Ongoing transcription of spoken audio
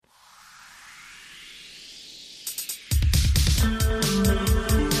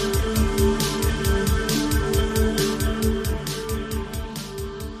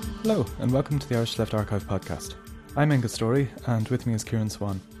Hello, and welcome to the Irish Left Archive podcast. I'm Angus Story, and with me is Kieran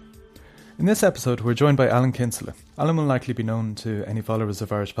Swan. In this episode, we're joined by Alan Kinsella. Alan will likely be known to any followers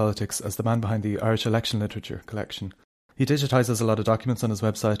of Irish politics as the man behind the Irish Election Literature collection. He digitises a lot of documents on his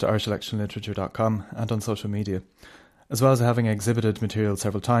website, irishelectionliterature.com, and on social media, as well as having exhibited material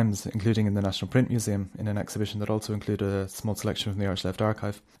several times, including in the National Print Museum in an exhibition that also included a small selection from the Irish Left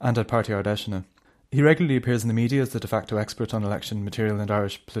Archive, and at Páirtí Ardèisina. He regularly appears in the media as the de facto expert on election material and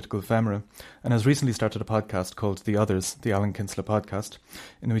Irish political ephemera, and has recently started a podcast called The Others, the Alan Kinsella podcast,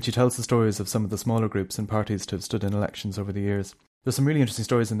 in which he tells the stories of some of the smaller groups and parties to have stood in elections over the years. There's some really interesting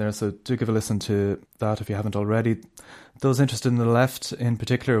stories in there, so do give a listen to that if you haven't already. Those interested in the left in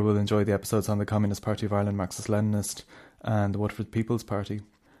particular will enjoy the episodes on the Communist Party of Ireland, Marxist-Leninist, and the Waterford People's Party.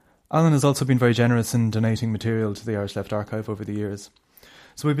 Alan has also been very generous in donating material to the Irish Left Archive over the years.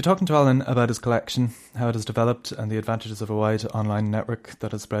 So we'll be talking to Alan about his collection, how it has developed and the advantages of a wide online network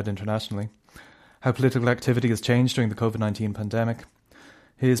that has spread internationally, how political activity has changed during the COVID-19 pandemic,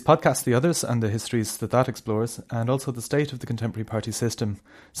 his podcast The Others and the histories that explores, and also the state of the contemporary party system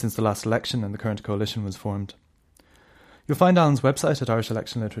since the last election and the current coalition was formed. You'll find Alan's website at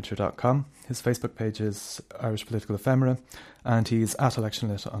irishelectionliterature.com, his Facebook page is Irish Political Ephemera, and he's at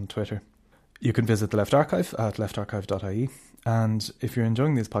electionlit on Twitter. You can visit the Left Archive at leftarchive.ie, and if you're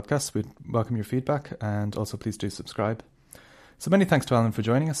enjoying these podcasts, we'd welcome your feedback, and also please do subscribe. So many thanks to Alan for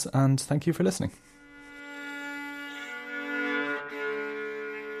joining us, and thank you for listening.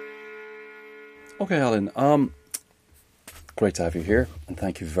 Okay, Alan, great to have you here, and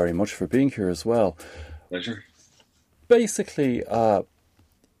thank you very much for being here as well. Pleasure. Basically,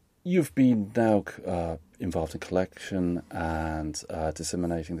 you've been now involved in collection and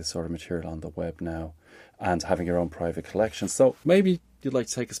disseminating this sort of material on the web now, and having your own private collection. So maybe you'd like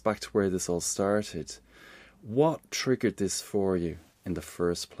to take us back to where this all started. What triggered this for you in the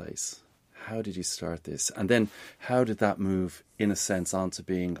first place? How did you start this? And then how did that move, in a sense, onto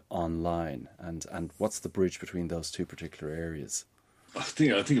being online? And what's the bridge between those two particular areas? I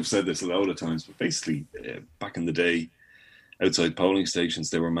think I've said this a lot of times, but basically, back in the day, outside polling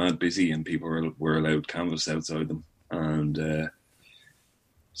stations, they were mad busy and people were allowed canvas outside them. And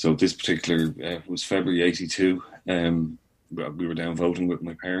so this particular was February 82. We were down voting with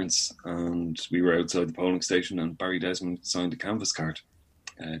my parents and we were outside the polling station and Barry Desmond signed a canvas card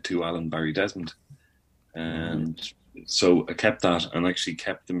to Alan Barry Desmond. And so I kept that and actually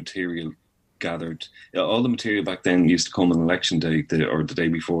kept the material gathered. All the material back then used to come on election day or the day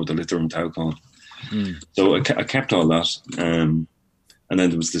before, the Lither and Taucon. So I kept all that. And then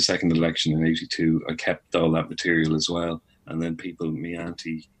there was the second election in 82. I kept all that material as well. And then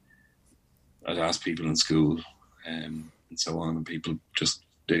I'd ask people in school and so on, and people just,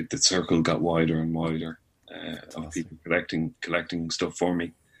 the circle got wider and wider of people collecting stuff for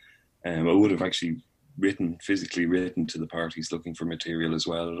me. I would have actually physically written to the parties looking for material as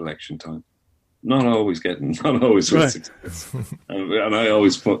well at election time. Not always with Right. success. And I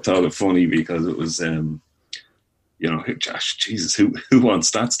always thought it funny because it was, Josh, Jesus, who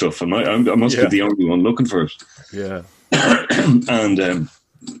wants that stuff? I must be the only one looking for it. Yeah. And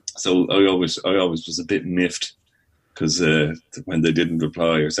so I always was a bit miffed because when they didn't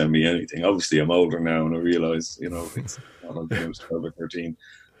reply or send me anything. Obviously, I'm older now and I realise, it's not like I was 12 or 13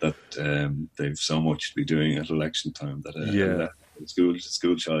 that they've so much to be doing at election time that a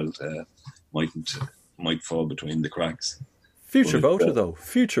school child might fall between the cracks. Future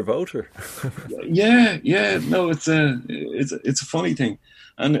voter. Yeah. No, it's a funny thing,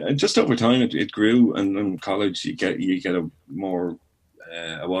 and just over time it grew. And in college, you get a more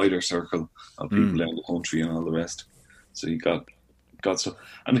a wider circle of people around the country and all the rest. So you got stuff,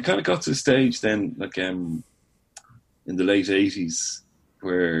 and it kind of got to a stage then, like in the late 80s,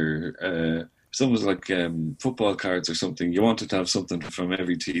 where something was like football cards or something. You wanted to have something from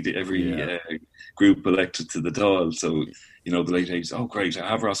every group elected to the Dáil. So, the late 80s, oh great, I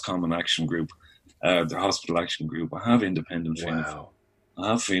have Roscommon Action Group, the Hospital Action Group, I have Independent Fianna Fáil, I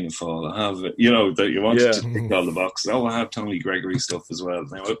have Fianna Fáil, I have, that you wanted to tick all the boxes. Oh, I have Tony Gregory stuff as well.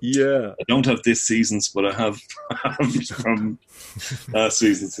 Now, I don't have this season's, but I have from last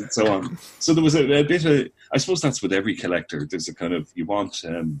season's and so on. So there was a bit of, I suppose that's with every collector. There's a kind of, you want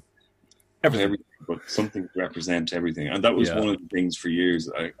everything, but something to represent everything. And that was one of the things for years.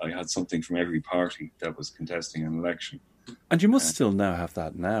 I had something from every party that was contesting an election. And you must still now have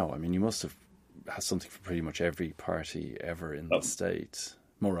that now. I mean, you must have had something from pretty much every party ever in the state,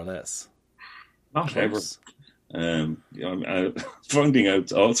 more or less. Not ever. I'm finding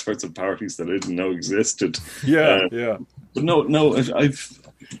out all sorts of parties that I didn't know existed. But no,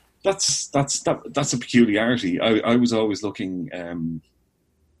 that's a peculiarity. I was always looking.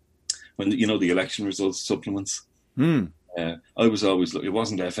 when the election results supplements. I was always it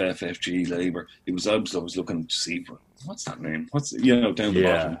wasn't FFFG Labour. I was always looking to see what's that name? What's down the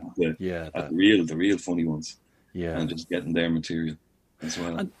bottom, the real funny ones, and just getting their material as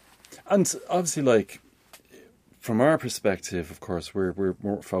well. And obviously, like from our perspective, of course, we're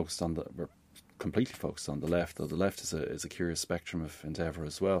more focused on we're completely focused on the left. Though the left is a curious spectrum of endeavour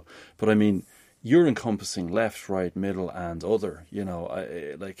as well. But I mean, you're encompassing left, right, middle, and other.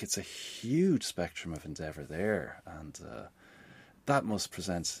 Like it's a huge spectrum of endeavour there, and that must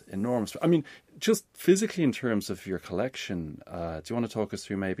present enormous. I mean, just physically in terms of your collection, do you want to talk us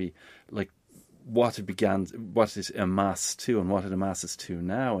through maybe like what it amassed to, and what it amasses to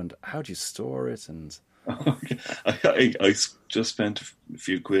now, and how do you store it? And I just spent a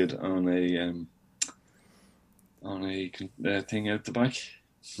few quid on a thing out the back.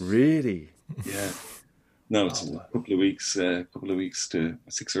 Really? Yeah. No, it's a couple of weeks to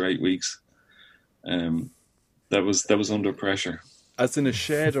 6 or 8 weeks. That was under pressure. As in a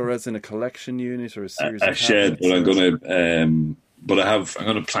shed, or as in a collection unit, or a series of shed, but I'm gonna I'm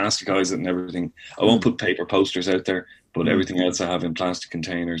gonna plasticize it and everything. I won't put paper posters out there, but everything else I have in plastic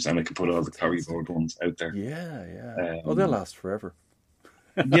containers, and I can put all the cardboard ones out there. Yeah. They'll last forever.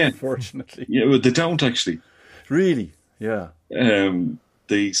 Yeah. Unfortunately. Yeah, well, they don't actually. Really? Yeah.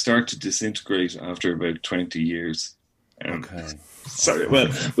 They start to disintegrate after about 20 years. Okay. Sorry. Well,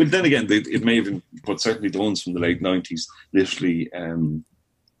 then again, it may have been, but certainly the ones from the late 90s, literally,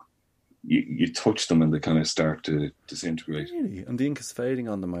 you touch them and they kind of start to disintegrate. Really? And the ink is fading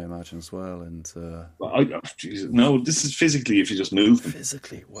on them, I imagine, as well. And no, this is physically if you just move them.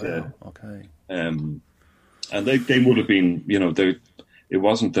 Physically, wow. Okay. And they would have been, it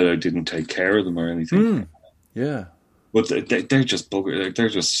wasn't that I didn't take care of them or anything. Yeah. But they're just bugger. They're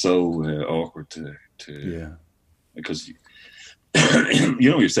just so awkward to because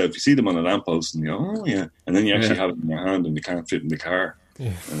yourself, you see them on a lamppost and you go, oh yeah, and then you actually have it in your hand and you can't fit in the car.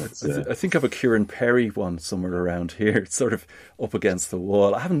 Yeah. I think I have a Kieran Perry one somewhere around here. It's sort of up against the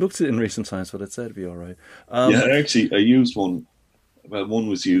wall. I haven't looked at it in recent times, but I'd say it'd be all right. I used one. Well, one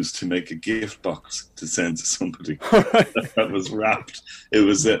was used to make a gift box to send to somebody. That was wrapped. It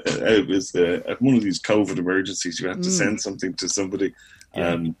was one of these COVID emergencies. You had to send something to somebody,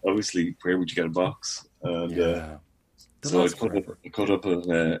 and obviously, where would you get a box? And so I cut up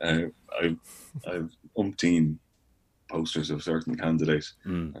I've umpteen posters of a certain candidate,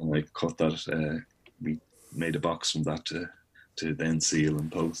 and I cut that. We made a box from that to then seal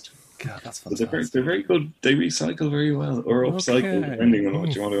and post. God, that's fantastic. But they're very good. They recycle very well, or upcycle, depending on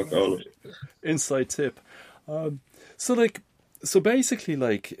what you want to call it. Inside tip. So basically,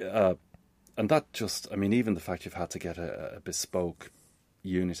 and that just, I mean, even the fact you've had to get a bespoke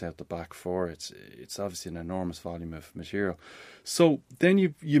unit out the back for it, it's obviously an enormous volume of material. So then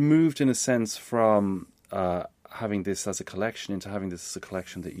you moved, in a sense, from having this as a collection into having this as a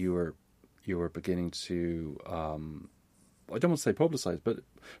collection that you were beginning to. I don't want to say publicise, but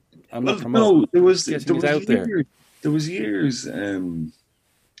I'm not promoting. There was out there. There was years.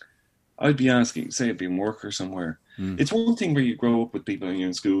 I'd be asking, say, I'd be in work or somewhere. It's one thing where you grow up with people and you're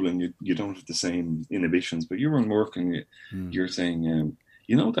in school and you don't have the same inhibitions, but you're in work and you're saying,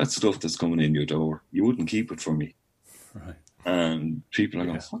 that stuff that's coming in your door, you wouldn't keep it for me. Right. And people are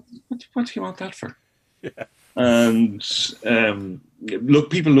going, what do you want that for? Yeah. And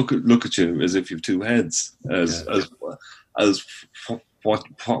people look at you as if you've two heads. As what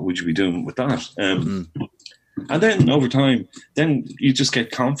would you be doing with that? And then over time, then you just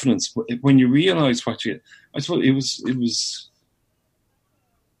get confidence when you realise I suppose it was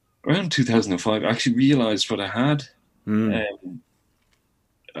around 2005. I actually realised what I had.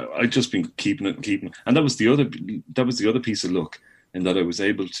 I'd just been keeping it, and that was the other piece of luck, in that I was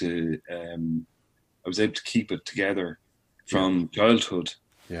able to keep it together from childhood.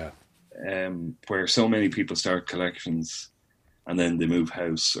 Yeah. Where so many people start collections and then they move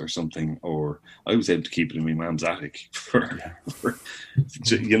house or something, or I was able to keep it in my mum's attic for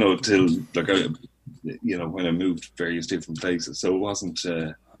till when I moved various different places. So it wasn't.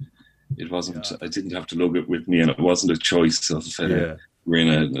 I didn't have to lug it with me, and it wasn't a choice of we're in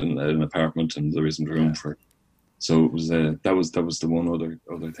an apartment and there isn't room for it. So it was that was the one other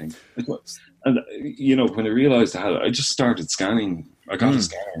thing. And when I realised I had it, I just started scanning. I got a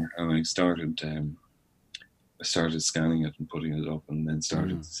scanner and I started scanning it and putting it up, and then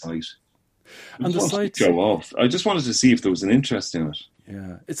started the site. And the site to go off. I just wanted to see if there was an interest in it.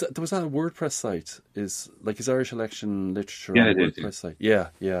 Yeah, there was that WordPress site. Is Irish Election Literature on a WordPress site? Yeah.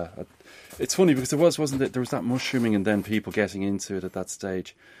 It's funny because there wasn't there was that mushrooming and then people getting into it at that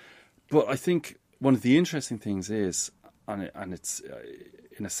stage. But I think one of the interesting things is, and it's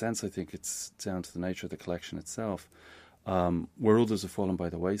in a sense, I think it's down to the nature of the collection itself. Where others have fallen by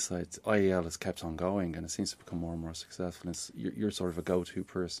the wayside, IEL has kept on going, and it seems to become more and more successful. You're sort of a go-to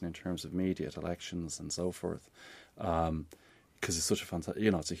person in terms of media at elections and so forth, because it's such a fantastic,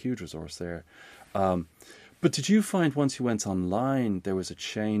 it's a huge resource there. But did you find once you went online there was a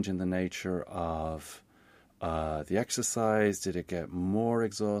change in the nature of the exercise? Did it get more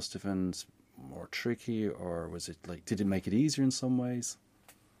exhaustive and more tricky, or was it did it make it easier in some ways?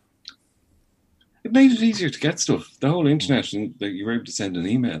 It made it easier to get stuff. The whole internet, and that you were able to send an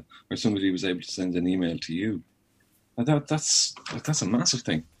email, or somebody was able to send an email to you. I thought that's a massive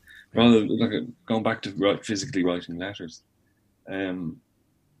thing. Rather than going back to physically writing letters,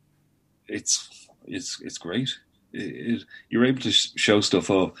 it's great. You're able to show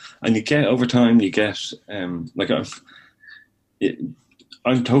stuff off, and you get over time. You get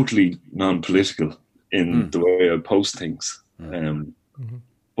I'm totally non-political in the way I post things,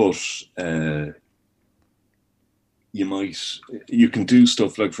 but. You can do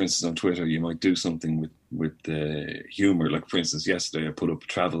stuff like, for instance, on Twitter, you might do something with humour. Like, for instance, yesterday I put up a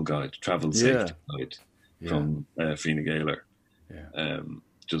travel safety guide from Fine Gael,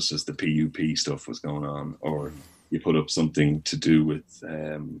 just as the PUP stuff was going on. Or you put up something to do with, do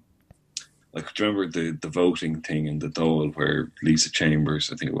you remember the voting thing in the Dáil where Lisa Chambers,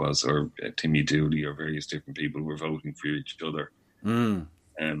 I think it was, or Timmy Dooley, or various different people were voting for each other.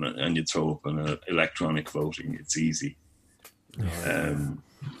 And you throw up an electronic voting, it's easy.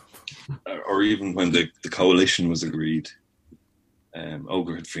 Or even when the coalition was agreed,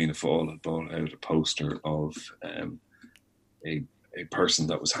 Ógurth Fianna Fáil had brought out a poster of a person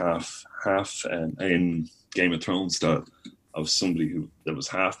that was half in Game of Thrones style, of somebody that was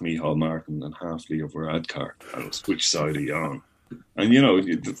half Micheál Martin and half Leo Varadkar, and it was which side are you on? And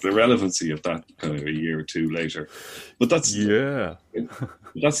the relevancy of that kind of a year or two later. But that's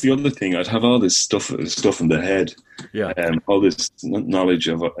that's the other thing. I'd have all this stuff in the head, all this knowledge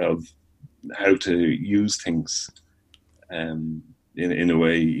of how to use things, in a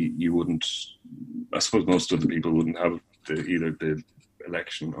way you wouldn't. I suppose most other people wouldn't have either the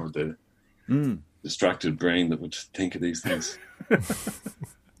election or the distracted brain that would think of these things.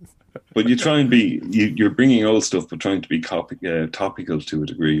 But you try and you're bringing old stuff, but trying to be topical to a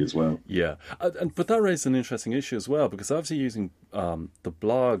degree as well. Yeah, but that raises an interesting issue as well, because obviously using the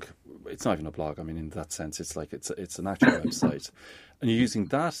blog, it's not even a blog. I mean, in that sense, it's like it's an actual website, and you're using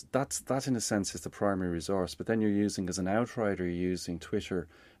that in a sense is the primary resource. But then you're using, as an outrider, you're using Twitter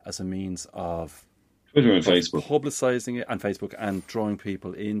as a means of Twitter and Facebook, publicising it, and Facebook, and drawing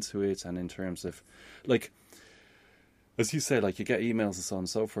people into it, and in terms of as you say, you get emails and so on and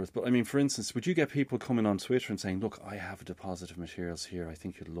so forth. But I mean, for instance, would you get people coming on Twitter and saying, "Look, I have a deposit of materials here. I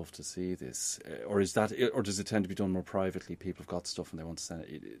think you'd love to see this," or does it tend to be done more privately? People have got stuff and they want to send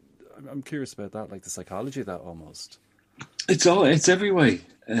it. I'm curious about that, like the psychology of that almost. It's every way.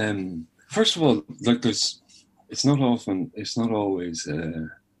 First of all, it's not always.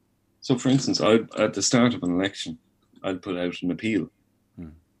 So, for instance, at the start of an election, I'd put out an appeal.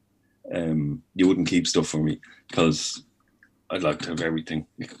 You wouldn't keep stuff for me because I'd like to have everything.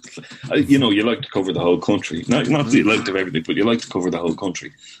 You like to cover the whole country. Not that you like to have everything, but you like to cover the whole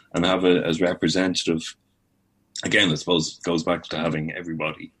country and have it as representative. Again, I suppose it goes back to having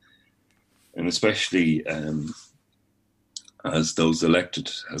everybody, and especially as those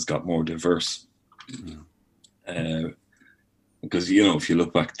elected has got more diverse. Because, if you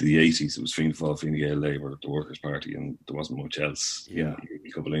look back to the 80s, it was Fianna Fáil, Fine Gael, Labour, the Workers' Party, and there wasn't much else. Yeah.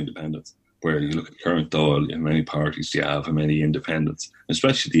 A couple of independents. Where you look at current Dáil, how many parties do you have, how many independents,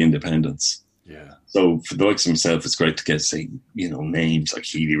 especially the independents. Yeah. So for the likes of himself, it's great to get, names like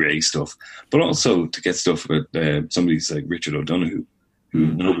Healy Ray stuff, but also to get stuff with somebody like Richard O'Donoghue, who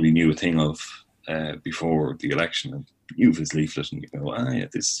nobody knew a thing of before the election. And you have his leaflet and you go,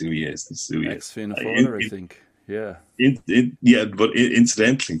 this is who he is, this is who he is. Ex-Fianna Fáiler, I think. Yeah. But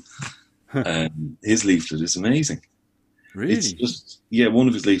incidentally, his leaflet is amazing. Really? It's just, one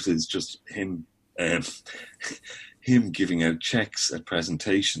of his leaflets is just him giving out checks at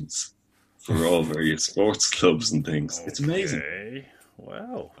presentations for all various sports clubs and things. Okay. It's amazing.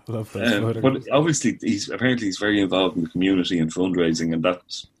 Wow. Love that. But obviously he's very involved in the community and fundraising and that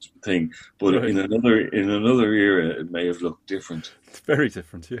thing. But in another era, it may have looked different. It's very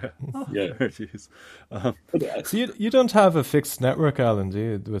different, yeah. Yeah. There it is. So you don't have a fixed network, Alan, do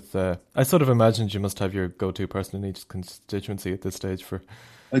you? With I sort of imagined you must have your go-to person in each constituency at this stage for.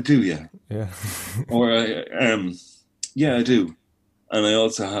 I do, yeah. Yeah. Or I do, and I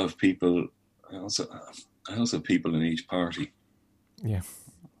also have people. I also have people in each party. Yeah.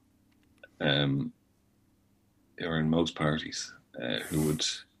 Or in most parties. who would.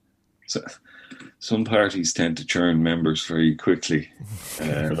 So, some parties tend to churn members very quickly,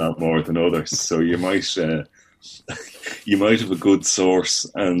 a lot more than others. So you might have a good source,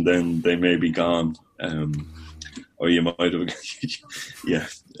 and then they may be gone, or you might have, yeah.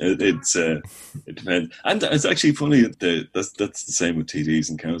 It depends, and it's actually funny that that's the same with TDs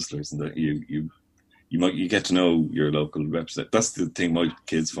and councillors, and that you get to know your local representative. That's the thing my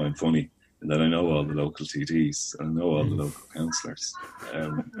kids find funny, and that I know all the local TDs and I know all the local councillors,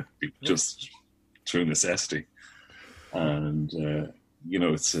 just through necessity. And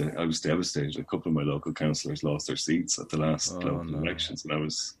it's I was devastated. A couple of my local councillors lost their seats at the last local elections,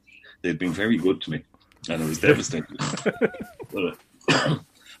 and they'd been very good to me, and I was devastated.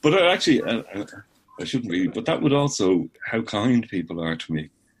 But actually, I shouldn't really. But that would also, how kind people are to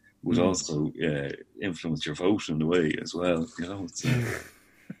me, would also influence your vote in a way as well. It's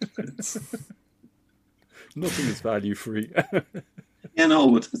nothing is value free.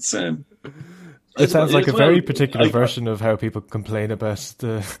 But it's. It sounds like a very particular version of how people complain about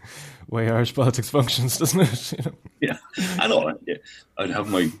the way Irish politics functions, doesn't it? Yeah, I know. Yeah. I'd have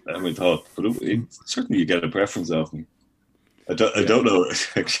my thought, but certainly you get a preference of me. I don't know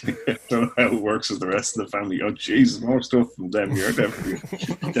actually. I don't know how it works with the rest of the family. Oh, Jesus, more stuff from them. You're definitely.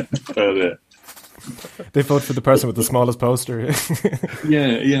 But, they vote for the person with the smallest poster.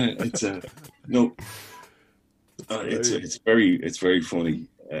 yeah. It's it's very funny.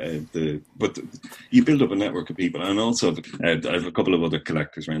 But you build up a network of people, and also I have a couple of other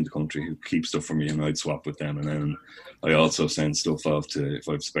collectors around the country who keep stuff for me, and I'd swap with them, and then I also send stuff off to, if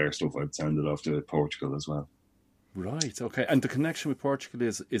I have spare stuff, I'd send it off to Portugal as well. Right. Okay. And the connection with Portugal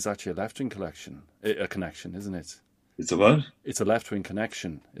is actually a left-wing connection, isn't it? It's a what? It's a left-wing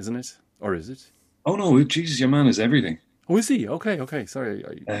connection, isn't it? Or is it? Oh no! Jesus, your man is everything. Oh, is he? Okay. Sorry.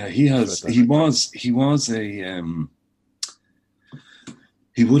 He was a.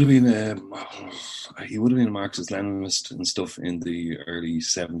 He would have been a Marxist-Leninist and stuff in the early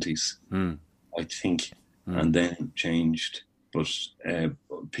 70s, I think, and then changed. But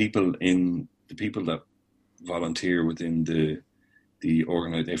people that volunteer within the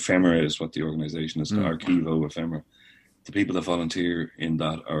organization, Ephemera is what the organization is, Archivo Ephemera. The people that volunteer in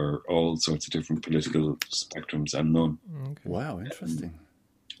that are all sorts of different political spectrums and none. Okay. Wow, interesting.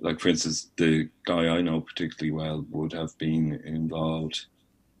 Like, for instance, the guy I know particularly well would have been involved.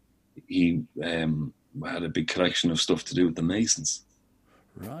 He had a big collection of stuff to do with the Masons.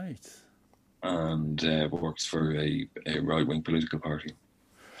 Right. And works for a right-wing political party.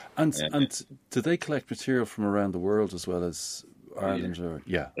 And do they collect material from around the world as well as Ireland?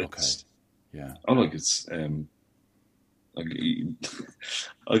 Okay. Yeah. Oh, like it's... I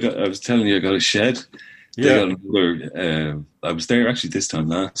was telling you, I got a shed. Yeah. Got another, I was there actually this time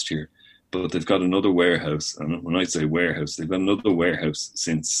last year, but they've got another warehouse. And when I say warehouse, they've got another warehouse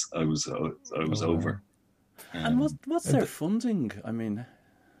since I was over. And what's their funding? I mean,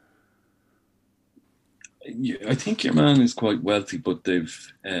 I think your man is quite wealthy, but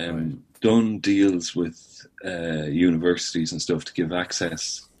they've done deals with universities and stuff to give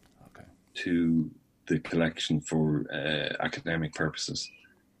access to the collection for academic purposes.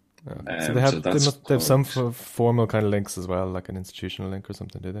 So they have some formal kind of links as well, like an institutional link or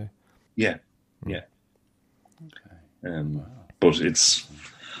something, do they? Yeah. Okay. But it's,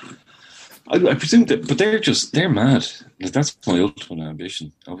 I presume that, but they're mad. Like, that's my ultimate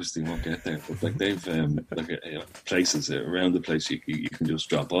ambition. Obviously, won't get there, but like they've places around the place you can just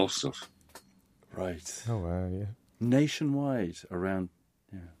drop off stuff. Right. Oh wow, yeah. Nationwide around.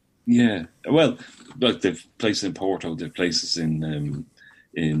 Yeah. Well, like they've places in Porto, they've places in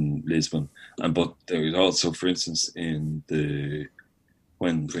Lisbon, but there's also, for instance,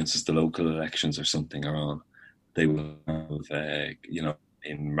 when, for instance, the local elections or something are on, they will have,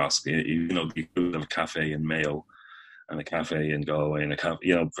 in Moscow, you will have a cafe in Mayo and a cafe in Galway and a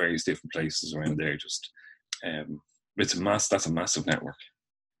cafe, various different places around there. Just, that's a massive network.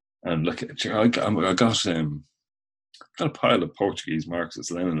 And look, I got a pile of Portuguese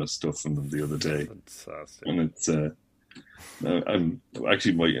Marxist-Leninist stuff from them the other day. Fantastic. And it's, I'm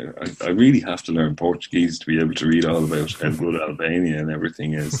actually, I really have to learn Portuguese to be able to read all about how good Albania and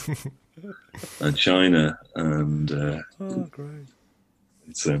everything is, and China, and oh, great!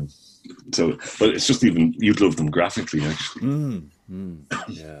 It's but it's just even you'd love them graphically, actually.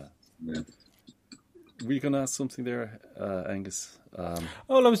 Yeah. Were you going to ask something there, Angus? I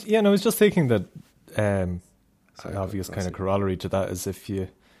was just thinking that an obvious kind of corollary to that is if you.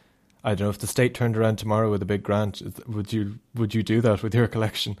 I don't know, if the state turned around tomorrow with a big grant, would you do that with your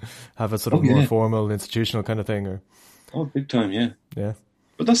collection? Have a sort of more formal institutional kind of thing, or? Oh, big time, yeah. Yeah.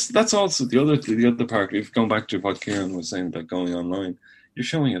 But that's also the other part. If going back to what Kieran was saying about going online, you're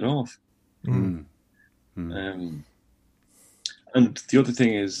showing it off. Mm. And the other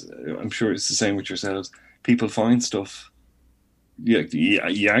thing is, I'm sure it's the same with yourselves. People find stuff. You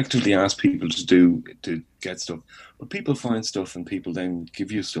actively ask people to get stuff, but people find stuff and people then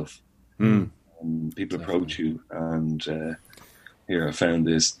give you stuff. And people approach you, and here I found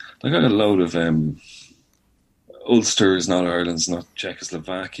this. I got a load of Ulster's, not Ireland's, not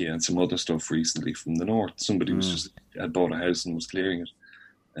Czechoslovakia, and some other stuff recently from the north. Somebody had bought a house and was clearing it,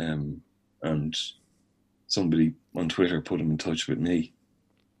 and somebody on Twitter put him in touch with me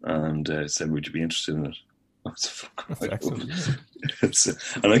and said, "Would you be interested in it?" That's excellent.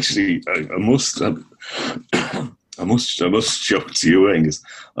 And actually, I must show it to you, Angus.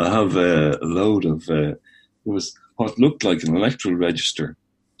 I have a load of it was what looked like an electoral register,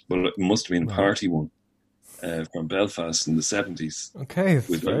 but it must have been a party one from Belfast in the 70s. Okay,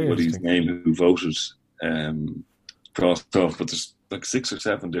 with his name who voted crossed off, but there's like 6 or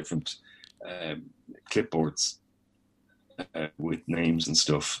 7 different clipboards with names and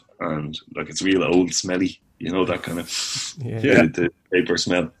stuff, and like it's real old smelly, that kind of the paper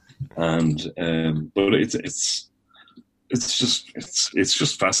smell, and but it's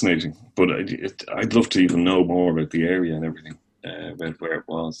just fascinating. But I'd love to even know more about the area and everything, about where it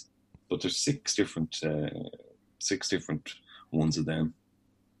was. But there's 6 different ones of them,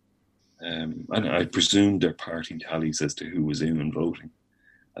 and I presume they're party tallies as to who was in and voting,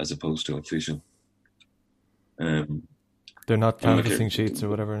 as opposed to official. They're not canvassing sheets or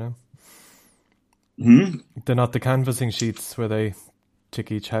whatever, no? They're not the canvassing sheets where they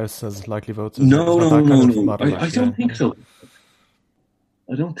tick each house as likely votes? No. I don't think so.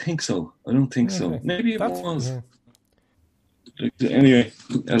 I don't think so. Maybe it was. Yeah. Anyway,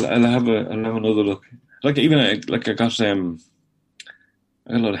 I'll have another look. Like even I got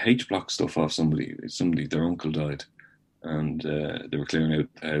a lot of H block stuff off somebody. Their uncle died, and they were clearing out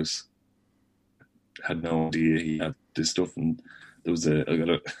the house. Had no idea he had this stuff, and there was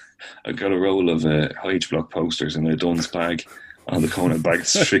I got a roll of H block posters in a Dunn's bag on the corner bag of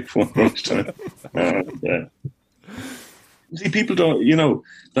Street one lunchtime. See, people don't,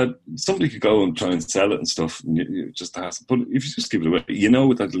 that somebody could go and try and sell it and stuff, and you just ask. But if you just give it away,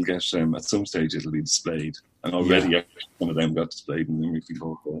 that it'll get at some stage it'll be displayed, and already one of them got displayed, and then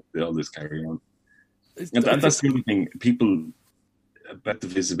before they all just carry on. And that's the other thing, people about the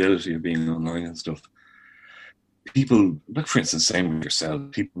visibility of being online and stuff. People, like for instance, same with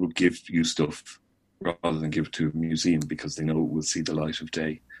yourself. People will give you stuff rather than give it to a museum because they know it will see the light of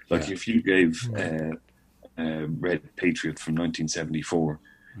day. Like if you gave Red Patriot from 1974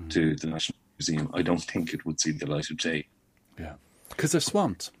 to the National Museum, I don't think it would see the light of day. Yeah, because they're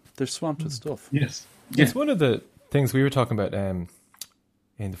swamped. They're swamped with stuff. Yes, it's one of the things we were talking about in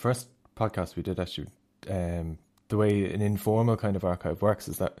the first podcast we did. Actually, the way an informal kind of archive works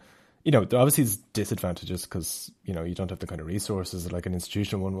is that there obviously is disadvantages because you don't have the kind of resources like an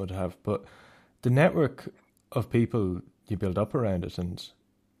institutional one would have, but the network of people you build up around it, and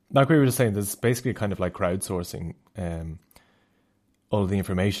like we were just saying, there's basically kind of like crowdsourcing all the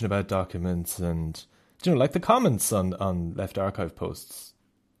information about documents, and like the comments on left archive posts.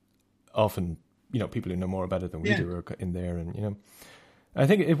 Often, people who know more about it than we do are in there, and I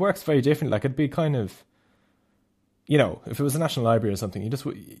think it works very different. Like it'd be kind of, if it was a National Library or something,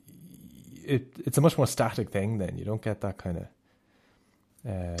 it's a much more static thing. Then you don't get that kind of.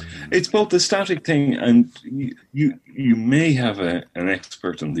 It's both the static thing, and you may have an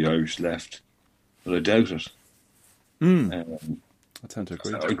expert on the Irish left, but I doubt it. I tend to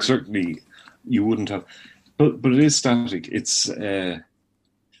agree. Certainly, you wouldn't have, but it is static. It's and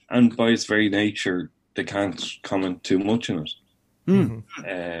by its very nature, they can't comment too much on it. In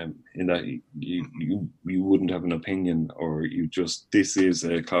that you wouldn't have an opinion, or this is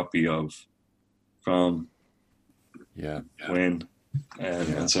a copy of from when.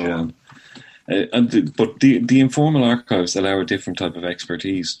 And so on. But the informal archives allow a different type of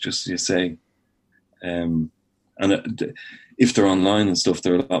expertise, just as you say. And if they're online and stuff,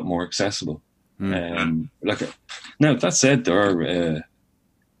 they're a lot more accessible. Now that said, there's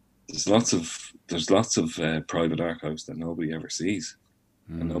lots of private archives that nobody ever sees,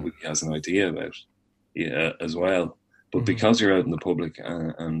 and nobody has an idea about, as well. But because you're out in the public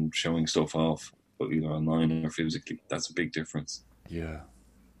and showing stuff off, either online or physically, that's a big difference. Yeah,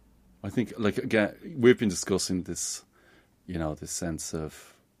 I think again we've been discussing this, this sense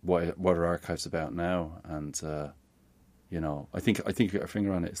of what are archives about now, and I think you got your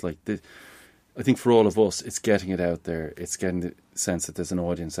finger on it. It's like I think for all of us, it's getting it out there. It's getting the sense that there's an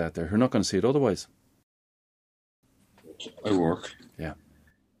audience out there who are not going to see it otherwise. I work. Yeah.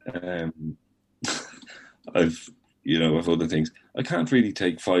 Um, I've other things. I can't really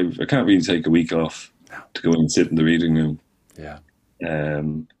take a week off to go and sit in the reading room. Yeah.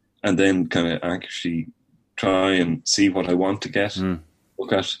 And then kind of actually try and see what I want to get,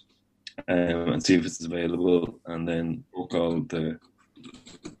 look at, and see if it's available, and then book all the.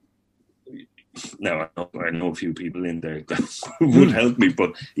 Now I know a few people in there that would help me,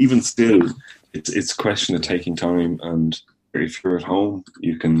 but even still, it's a question of taking time. And if you're at home,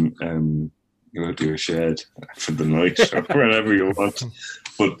 you can go to your shed for the night or wherever you want.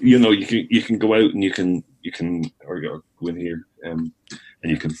 But you can go out and you can or go in here and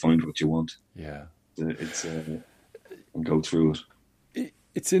you can find what you want. Yeah, it's and go through it.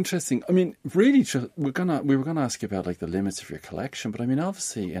 It's interesting. I mean, really, we were gonna ask you about like the limits of your collection, but I mean,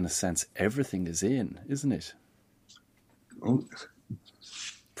 obviously, in a sense, everything is in, isn't it? Oh,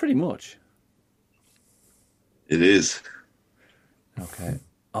 pretty much. It is. Okay.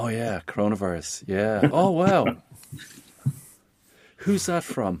 Oh yeah, coronavirus. Yeah. Oh wow. Who's that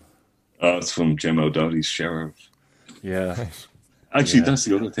from? Oh, it's from Jim O'Dowd's Sheriff. Yeah. Actually, that's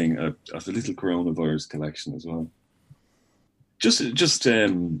the other thing. I have a little coronavirus collection as well. Just a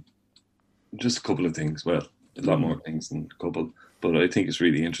couple of things. Well, a lot more things than a couple. But I think it's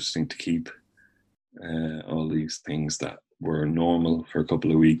really interesting to keep all these things that were normal for a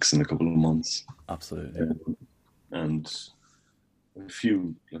couple of weeks and a couple of months. Absolutely. And a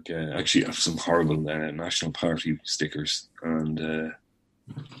few, actually, I have some horrible National Party stickers. And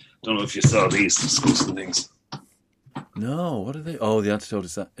don't know if you saw these disgusting things. No, what are they? Oh, the antidote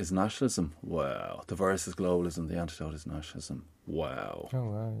is nationalism. Wow. The virus is globalism. The antidote is nationalism. Wow. Oh,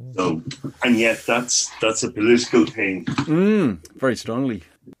 wow. Yeah. So, and yet that's a political thing. Very strongly.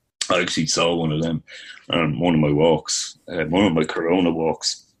 I actually saw one of them on one of my walks, one of my Corona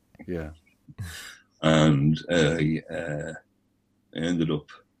walks. Yeah. And I ended up,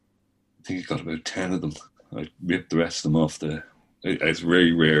 I think I got about 10 of them. I ripped the rest of them off it's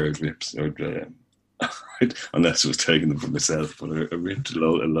very rare I'd rip, unless I was taking them for myself, but I ripped a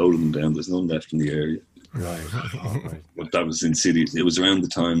load of them down. There's none left in the area. Right. Oh, right. But that was in cities. It was around the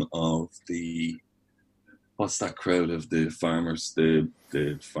time of what's that crowd of the farmers, the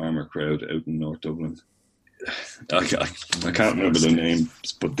farmer crowd out in North Dublin. I can't remember their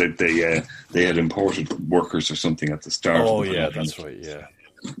names, but they had imported workers or something at the start. Oh yeah, that's right.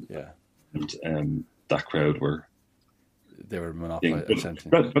 Yeah. And that crowd they were monopolising.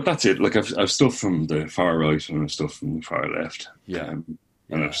 But that's it. Like I've stuff from the far right and I've stuff from the far left. Yeah.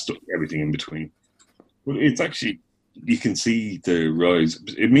 And I've stuff everything in between. But it's actually, you can see the rise.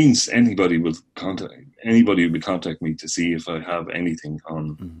 It means anybody will contact me to see if I have anything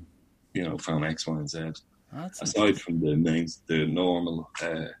on, from X, Y, and Z. Aside from the normal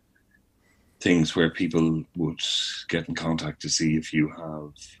things where people would get in contact to see if you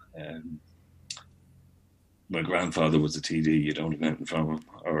have. My grandfather was a TD. You don't have anything from him,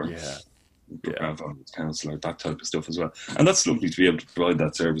 or your grandfather was councillor. That type of stuff as well, and that's lovely to be able to provide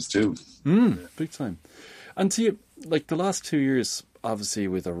that service too. Big time. And to you, like the last 2 years, obviously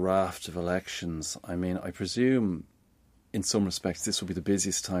with a raft of elections. I mean, I presume, in some respects, this will be the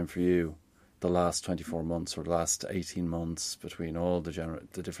busiest time for you. The last 24 months or the last 18 months between all the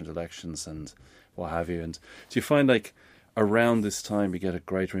different elections and what have you. And do you find like around this time you get a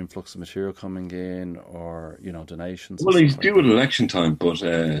greater influx of material coming in or, donations? Well, I do at election time, but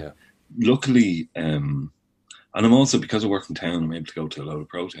luckily, and I'm also, because I work in town, I'm able to go to a lot of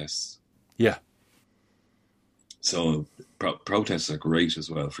protests. Yeah. So protests are great as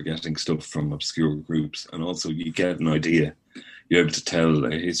well for getting stuff from obscure groups. And also you get an idea. You're able to tell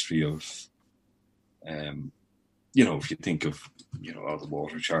a history of... if you think of, all the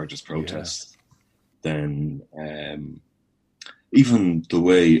water charges protests, then even the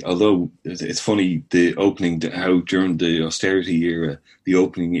way, although it's funny, how during the austerity era, the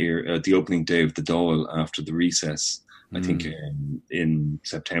opening day of the Dáil after the recess, I think in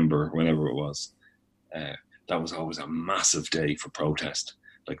September, whenever it was, that was always a massive day for protest.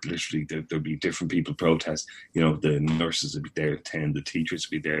 Like literally, there'd be different people protest. The nurses would be there at 10, the teachers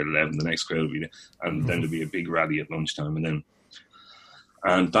would be there at 11, the next crowd would be there, and then there'd be a big rally at lunchtime, and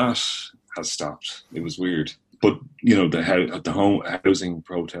that has stopped. It was weird, but the housing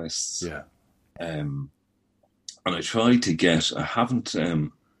protests. Yeah. And I tried to get. I haven't.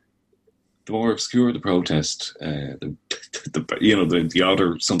 The more obscure the protest, the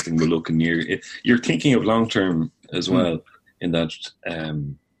odder something will look near. You're thinking of long term as well. In that,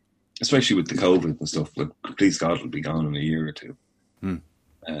 especially with the COVID and stuff, but please God, it'll be gone in a year or two.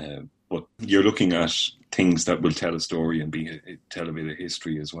 But you're looking at things that will tell a story and tell a bit of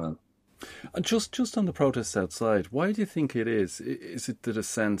history as well. And just on the protests outside, why do you think it is? Is it that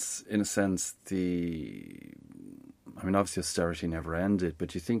in a sense, I mean, obviously austerity never ended, but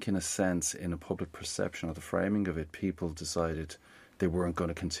do you think in a sense, in a public perception or the framing of it, people decided they weren't going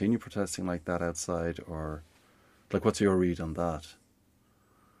to continue protesting like that outside? Or, like, what's your read on that?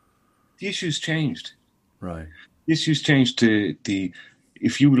 The issues changed. Right. The issues changed to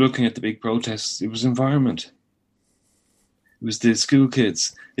if you were looking at the big protests, it was environment. It was the school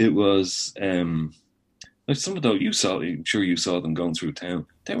kids. It was like some of those I'm sure you saw them going through town.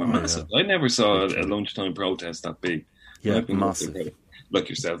 They were massive. Yeah. I never saw a lunchtime protest that big. Yeah, massive. Like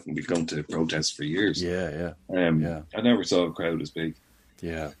yourself, and we've gone to protests for years. Yeah. I never saw a crowd as big.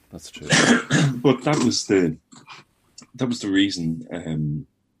 Yeah, that's true. But that was the reason.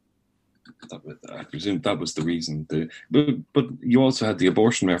 I presume that was the reason. But you also had the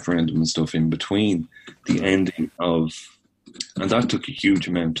abortion referendum and stuff in between the ending of. And that took a huge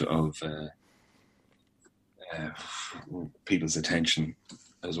amount of people's attention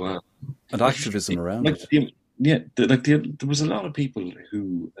as well. And activism around it. There was a lot of people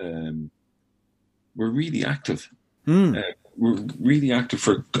who were really active. Were really active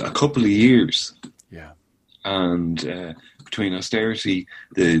for a couple of years. Yeah. And between austerity,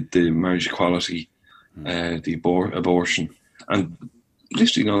 the marriage equality, the abortion, and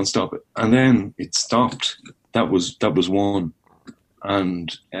literally non-stop. And then it stopped. That was one,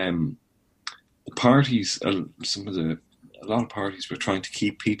 and the parties, a lot of parties were trying to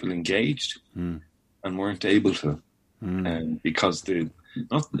keep people engaged, and weren't able to, because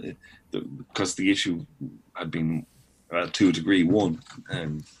because the issue had been to a degree won.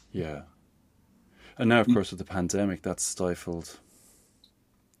 Yeah, and now of course with the pandemic, that's stifled.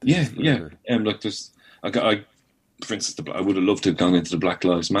 Yeah. Like there's, I for instance, I would have loved to have gone into the Black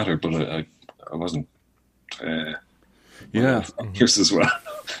Lives Matter, but I wasn't. Here's as well.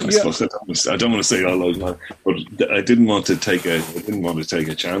 I suppose I don't want to say all those, but I didn't want to take a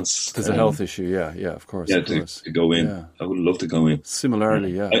chance. There's a health issue, of course. Yeah, to go in. Yeah. I would have loved to go in.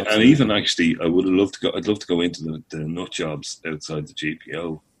 Similarly, and even actually, I would have loved to go. I'd love to go into the nut jobs outside the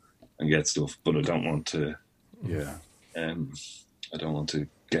GPO and get stuff, but I don't want to. Yeah. I don't want to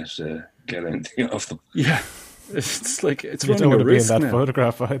get anything off them. Yeah. It's like it's you running don't want a to be in risk that now.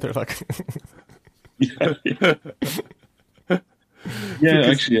 photograph either. Like,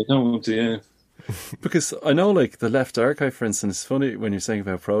 Actually, I don't want to. Yeah, because I know, like the Left Archive, for instance. It's funny when you're saying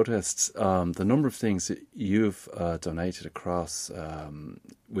about protests. The number of things that you've donated across,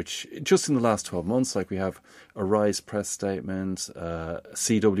 which just in the last 12 months, like we have a Rise press statement,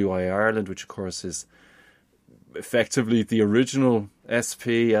 CWI Ireland, which of course is effectively the original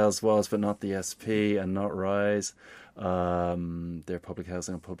SP as was, but not the SP and not Rise. Their public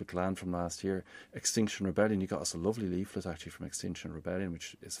housing and public land from last year. Extinction Rebellion, you got us a lovely leaflet actually from Extinction Rebellion,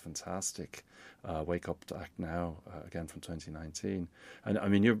 which is fantastic. Wake Up to Act Now, again from 2019. And I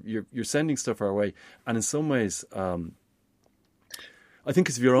mean, you're sending stuff our way, and in some ways, I think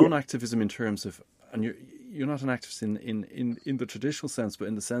it's your own activism in terms of, and you're not an activist in the traditional sense, but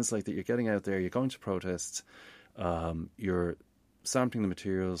in the sense like that you're getting out there, you're going to protests, you're sampling the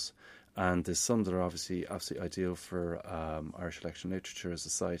materials, and there's some that are obviously absolutely ideal for Irish election literature as a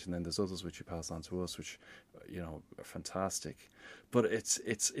site, and then there's others which you pass on to us, which are fantastic. But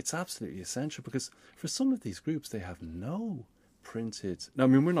it's absolutely essential, because for some of these groups they have no printed. Now, I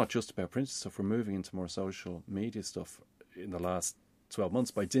mean, we're not just about printed stuff; we're moving into more social media stuff in the last 12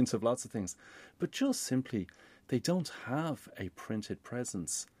 months by dint of lots of things. But just simply, they don't have a printed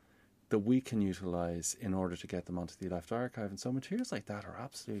presence that we can utilise in order to get them onto the Left Archive. And so materials like that are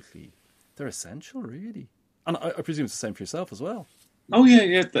absolutely, they're essential, really. And I presume it's the same for yourself as well. Oh,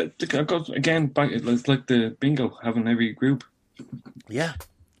 yeah. I got, again, back, it's like the bingo, having every group. Yeah,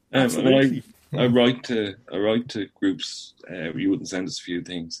 absolutely. I write to groups, you wouldn't send us a few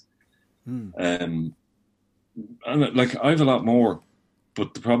things. And like, I have a lot more,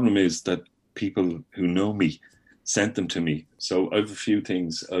 but the problem is that people who know me sent them to me. So I have a few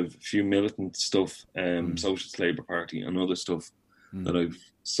things. I have a few militant stuff, Socialist Labour Party and other stuff that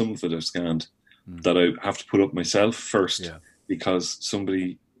some of it I've scanned, that I have to put up myself first, because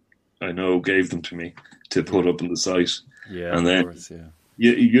somebody I know gave them to me to put up on the site. Yeah, and then, of course,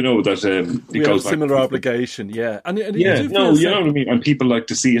 you know that it we goes have a similar obligation, you know what I mean. And people like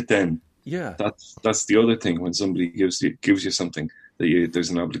to see it then. Yeah, that's the other thing, when somebody gives you something, that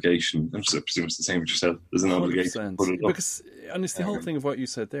there's an obligation. I presume it's the same with yourself. There's an obligation to put it up. Because, and it's the whole thing of what you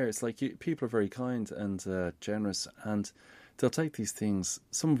said there. It's like people are very kind and generous, and they'll take these things,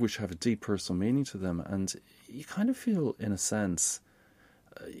 some of which have a deep personal meaning to them, and you kind of feel, in a sense,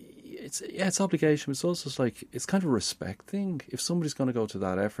 it's obligation. It's also like it's kind of a respect thing. If somebody's going to go to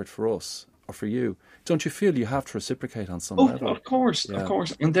that effort for us or for you, don't you feel you have to reciprocate on some level? Of course.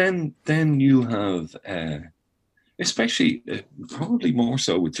 And then you have, especially probably more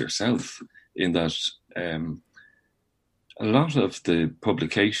so with yourself, in that a lot of the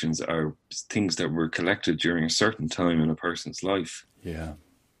publications are things that were collected during a certain time in a person's life. Yeah,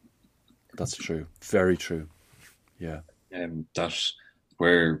 that's true. Very true. Yeah, that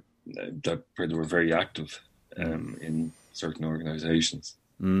where they were very active in certain organisations,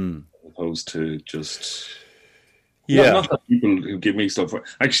 as opposed to just not that people who give me stuff.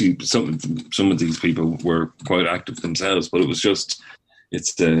 Actually, some of these people were quite active themselves, but it was just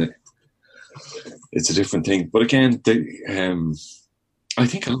it's a different thing. But again, I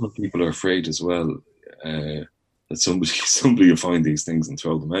think a lot of people are afraid as well that somebody will find these things and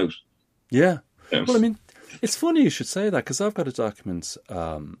throw them out. Yeah. Well, I mean, it's funny you should say that, because I've got a document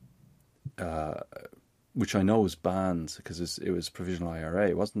which I know was banned because it was provisional IRA.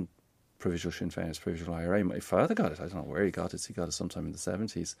 It wasn't provisional Sinn Féin, it was provisional IRA. My father got it. I don't know where he got it. He got it sometime in the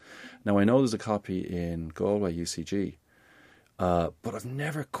 70s. Now, I know there's a copy in Galway UCG, but I've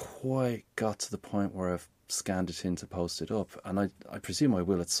never quite got to the point where I've scanned it in to post it up. And I presume I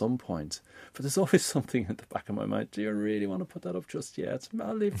will at some point. But there's always something in the back of my mind. Do you really want to put that up just yet?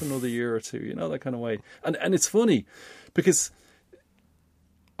 I'll leave for another year or two, that kind of way. And it's funny because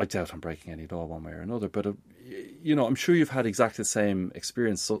I doubt I'm breaking any law one way or another. But, I'm sure you've had exactly the same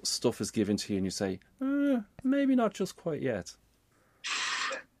experience. So stuff is given to you and you say, maybe not just quite yet.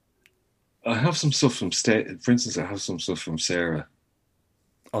 I have some stuff from for instance, I have some stuff from Sarah.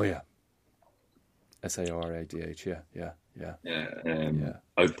 Oh yeah, SARADH. Yeah.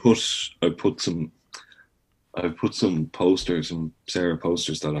 I put some posters, some Sarah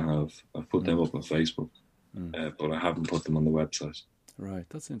posters that I have. I've put them up on Facebook, but I haven't put them on the website. Right,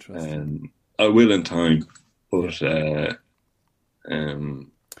 that's interesting. I will in time, but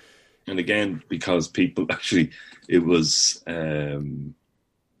and again, because people actually, it was.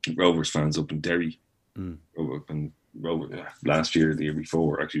 Rovers fans up in Derry, last year, the year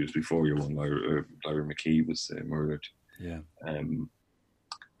before. Actually, it was before your one. Larry McKee was murdered. Yeah.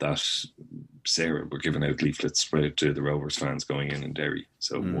 That Sarah were giving out leaflets spread to the Rovers fans going in Derry.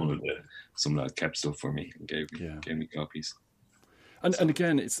 So some lad kept stuff for me and gave me copies. And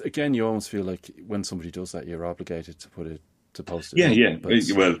again, you almost feel like when somebody does that, you're obligated to post it. Yeah. But,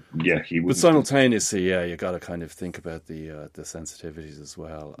 he would. But simultaneously, you got to kind of think about the sensitivities as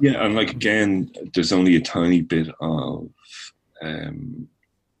well. Yeah, and again, there's only a tiny bit of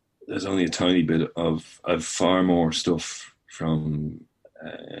I've far more stuff from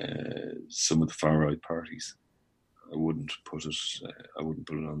some of the far right parties. I wouldn't put it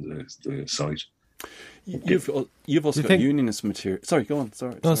on the site. You've also got unionist material. Sorry, go on.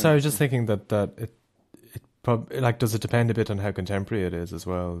 Sorry. No, sorry. I was just thinking that it probably, does it depend a bit on how contemporary it is as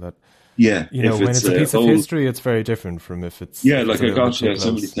well? That when it's a piece of history, it's very different from if it's I got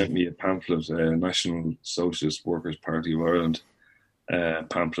somebody sent me a pamphlet, National Socialist Workers' Party of Ireland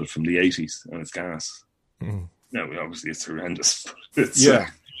pamphlet from the 80s, and it's gas. Now, obviously, it's horrendous, but it's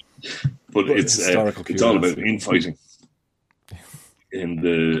but it's all about infighting.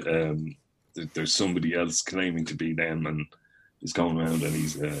 In there's somebody else claiming to be them, and he's going around, and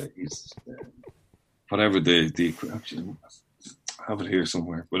he's whatever the actually, I have it here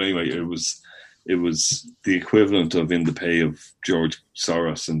somewhere. But anyway, it was the equivalent of in the pay of George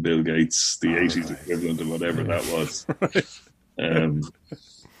Soros and Bill Gates, the 80s equivalent of whatever that was.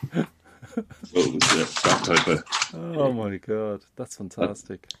 So it was that type of. Oh my God, that's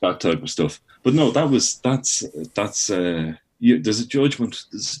fantastic. That type of stuff. But no, that's there's a judgment.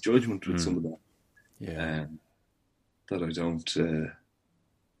 There's a judgment with some of that. Yeah. That I don't.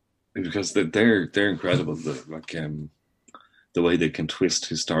 Because they're incredible. The way they can twist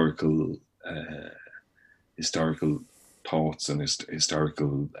historical thoughts and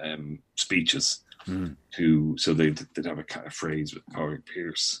historical speeches so they'd have a kind of phrase with Pádraig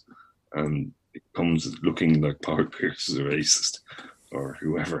Pearse, and it comes looking like Pádraig Pearse is a racist or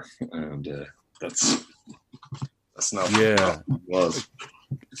whoever, and that's not what it was.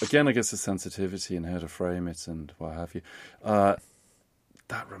 Again, I guess the sensitivity and how to frame it and what have you.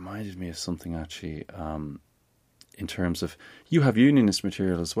 That reminded me of something actually, in terms of, you have unionist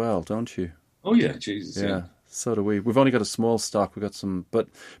material as well, don't you? Oh yeah, Jesus. Yeah. So do we. We've only got a small stock. We've got some, but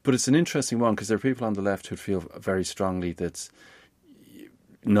it's an interesting one because there are people on the left who feel very strongly that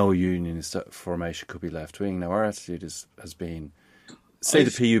no unionist formation could be left wing. Now our attitude has been, say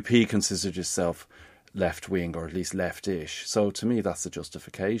the PUP considered itself left wing or at least leftish. So to me that's the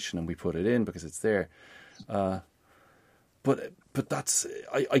justification, and we put it in because it's there. But but that's,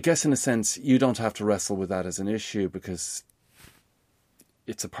 I guess in a sense, you don't have to wrestle with that as an issue because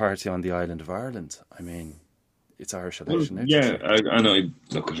it's a party on the island of Ireland. I mean, it's Irish election. Well, yeah, and I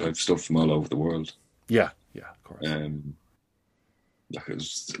look, I have stuff from all over the world. Yeah, of course. Like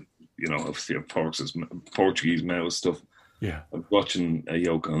it's, obviously Portuguese Mao stuff. Yeah. I was watching a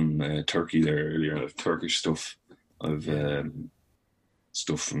yoke on Turkey there earlier. I have Turkish stuff. I've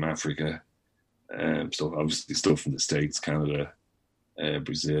stuff from Africa. Stuff from the States, Canada,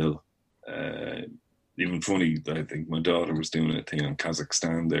 Brazil. Even funny, I think my daughter was doing a thing on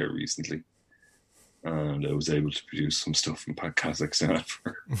Kazakhstan there recently. And I was able to produce some stuff from Kazakhstan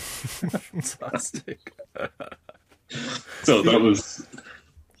for her. Fantastic. So that was...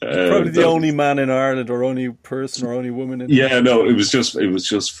 Probably the only man in Ireland, or only person, or only woman in Ireland. No, it was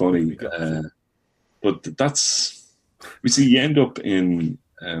just funny. But that's... We see, you end up in...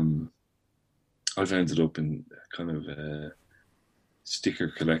 I've ended up in kind of sticker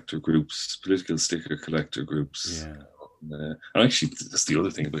collector groups, political sticker collector groups. Yeah. And actually, that's the other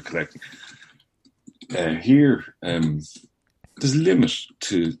thing about collecting. Here, there's a limit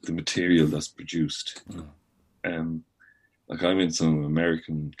to the material that's produced. Like I'm in some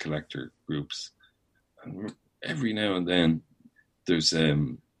American collector groups, and every now and then there's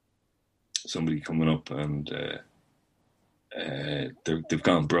somebody coming up and they've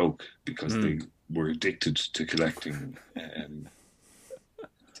gone broke because they were addicted to collecting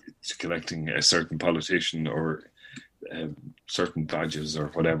a certain politician or certain badges or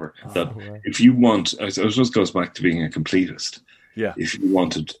whatever. If you want, it just goes back to being a completist. Yeah. If you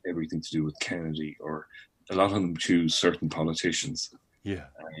wanted everything to do with Kennedy, or a lot of them choose certain politicians,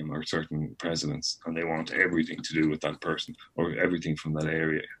 or certain presidents, and they want everything to do with that person or everything from that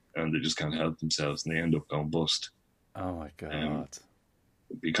area, and they just can't help themselves, and they end up going bust. Oh my God!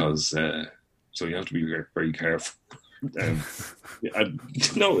 Because so you have to be very, very careful.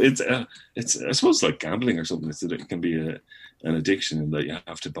 It's I suppose like gambling or something. It can be an addiction in that you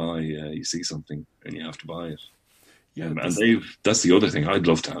have to buy. You see something and you have to buy it. Yeah, and that's the other thing. I'd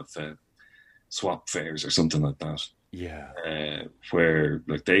love to have swap fairs or something like that. Yeah, where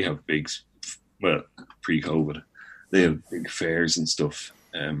like they have big, well, pre-COVID, they have big fairs and stuff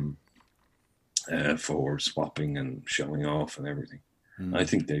for swapping and showing off and everything. I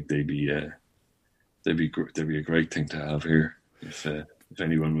think they'd be a great thing to have here if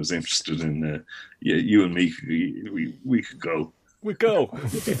anyone was interested in. You and me, we could go. We go.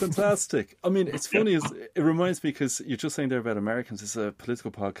 It'd be fantastic. I mean, it's funny. It reminds me, because you're just saying there about Americans. It's a political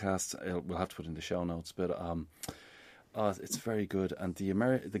podcast. We'll have to put it in the show notes, but it's very good. And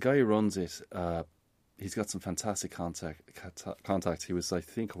the guy who runs it, he's got some fantastic contact. He was, I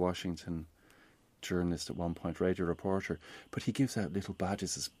think, a Washington journalist at one point, radio reporter. But he gives out little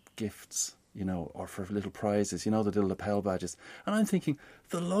badges as gifts, or for little prizes, the little lapel badges. And I'm thinking,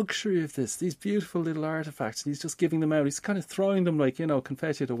 the luxury of this, these beautiful little artifacts, and he's just giving them out. He's kind of throwing them like,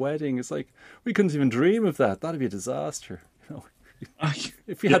 confetti at a wedding. It's like, we couldn't even dream of that. That'd be a disaster.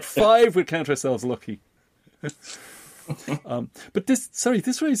 If we had 5, we'd count ourselves lucky. But this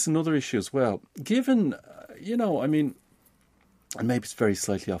raises another issue as well. Given, and maybe it's very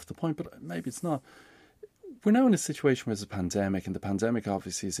slightly off the point, but maybe it's not. We're now in a situation where there's a pandemic, and the pandemic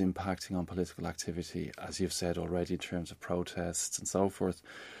obviously is impacting on political activity, as you've said already, in terms of protests and so forth.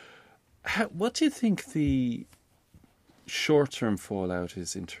 What do you think the short-term fallout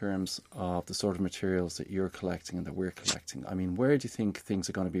is in terms of the sort of materials that you're collecting and that we're collecting? I mean, where do you think things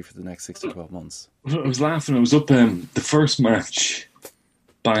are going to be for the next 6 to 12 months? I was laughing. I was up the first match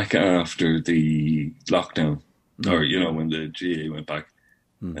back after the lockdown, or when the GA went back.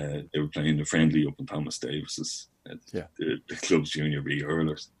 They were playing the friendly up in Thomas Davis's, the club's Junior B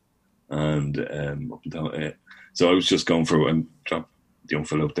hurlers, and up and down. So I was just going and dropped the young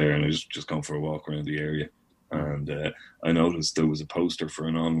fellow up there, and I was just going for a walk around the area, and I noticed there was a poster for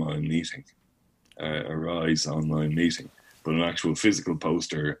an online meeting, a RISE online meeting, but an actual physical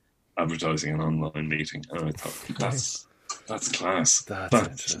poster advertising an online meeting, and I thought that's class. That's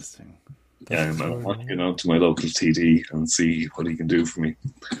interesting. I'm walking on to my local TD and see what he can do for me.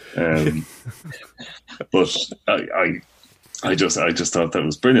 But I just thought that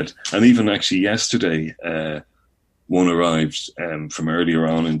was brilliant. And even actually yesterday, one arrived from earlier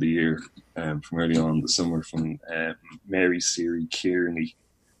on in the year, from early on in the summer, from Mary Siri Kearney,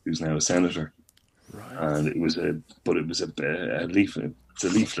 who's now a senator. Right. And it was a leaflet. It's a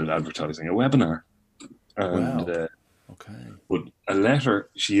leaflet advertising a webinar. And, wow. Okay. But a letter,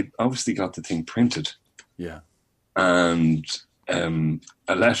 she had obviously got the thing printed. Yeah. And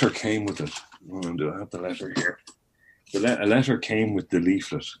a letter came with it. Do I have the letter here? A letter came with the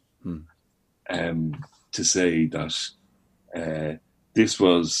leaflet to say that This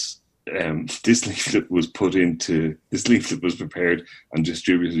was this leaflet was prepared and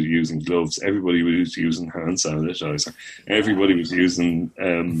distributed using gloves. Everybody was using hand sanitizer. Everybody was using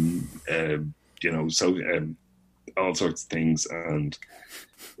all sorts of things, and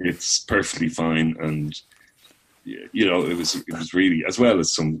it's perfectly fine. And it was really, as well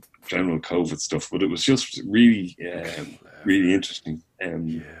as some general COVID stuff, but it was just really really interesting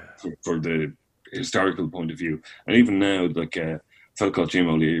for the historical point of view. And even now, like a fellow called Jim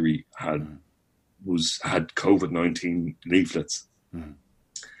O'Leary had COVID-19 leaflets, and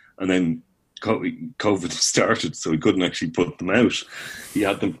then COVID started, so he couldn't actually put them out. He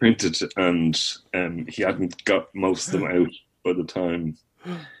had them printed, and he hadn't got most of them out by the time,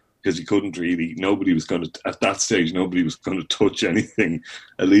 because he couldn't really. Nobody was going to, at that stage, nobody was going to touch anything,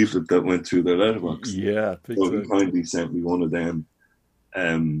 a leaflet that went through their letterbox. Yeah, so he kindly sent me one of them.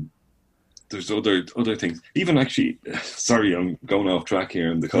 There's other things. Even actually, sorry, I'm going off track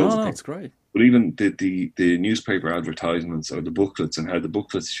here on the COVID thing. That's great. But even the newspaper advertisements or the booklets, and how the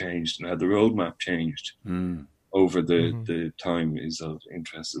booklets changed and how the roadmap changed over the time is of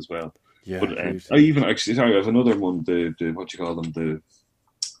interest as well. Yeah, but I even actually, sorry, I have another one. The what you call them, the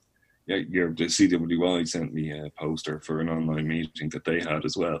CWY sent me a poster for an online meeting that they had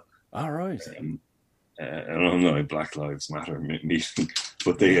as well. All right. And I'm not a Black Lives Matter meeting,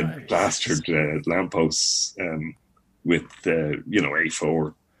 but they had plastered lampposts with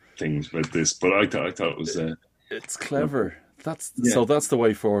A4 things like this. But I thought it was it's clever. So that's the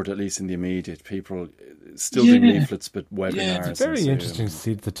way forward, at least in the immediate. People still doing leaflets, but webinars. Yeah, it's very interesting to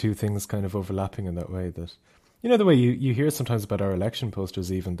see the two things kind of overlapping in that way. That the way you hear sometimes about our election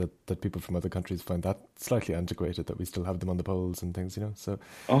posters, even that people from other countries find that slightly antiquated, that we still have them on the polls and things, So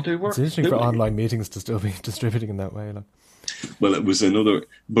they work. It's interesting for online meetings to still be distributing in that way. Well, it was another,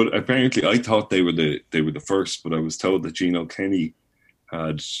 but apparently I thought they were the first, but I was told that Gene O'Kenny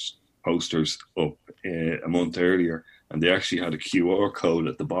had posters up a month earlier, and they actually had a QR code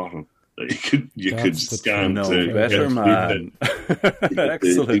at the bottom that you could scan to better, man. Excellent.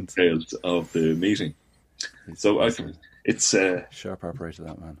 The details of the meeting. So it's sharp operator,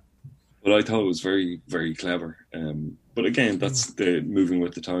 that man. But I thought it was very, very clever. But again, that's the moving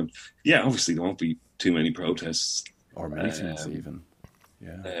with the time. Yeah, obviously there won't be too many protests or meetings even.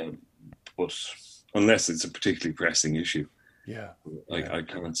 Yeah, but unless it's a particularly pressing issue. Yeah, I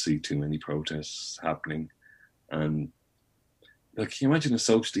can't see too many protests happening. And can you imagine a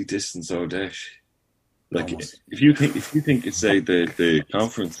socially distanced Ardèche? If you think it's say the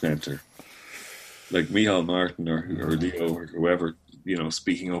conference centre, like Micheál Martin or Leo or whoever,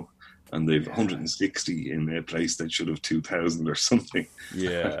 speaking up, and they've 160 in a place that should have 2,000 or something.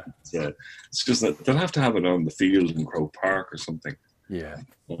 Yeah. It's just that they'll have to have it on the field in Croke Park or something. Yeah.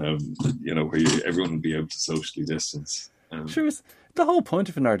 Where everyone will be able to socially distance. Sure, the whole point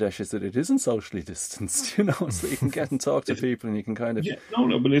of an Ardèche is that it isn't socially distanced, so you can get and talk to people and you can kind of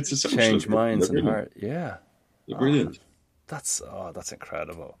but it's a change minds and heart. Yeah. They're brilliant. That's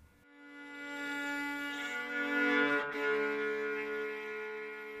incredible.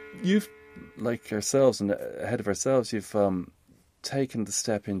 You've, like ourselves and ahead of ourselves, you've taken the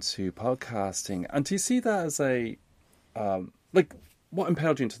step into podcasting. And do you see that as a, what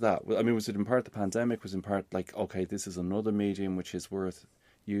impelled you into that? I mean, was it in part the pandemic? Was it in part okay, this is another medium which is worth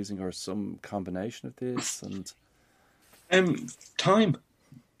using, or some combination of this? And time.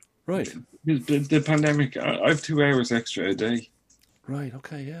 Right. The pandemic, I have 2 hours extra a day. Right,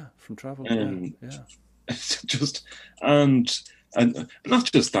 okay, yeah, from travel. Just, and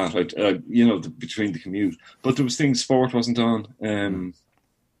not just that, between the commute, but there was things, sport wasn't on,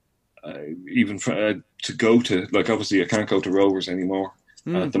 even to go to, obviously I can't go to Rovers anymore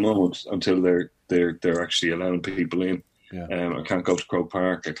at the moment until they're actually allowing people in. I can't go to Croke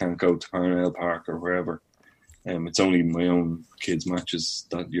Park, I can't go to Parnell Park or wherever. It's only my own kids' matches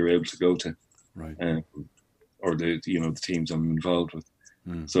that you're able to go to, right? Or the teams I'm involved with.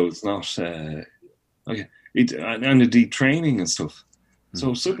 So it's not and indeed training and stuff.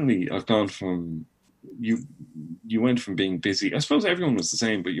 So suddenly I've gone from you went from being busy. I suppose everyone was the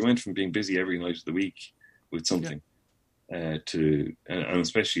same, but you went from being busy every night of the week with something to, and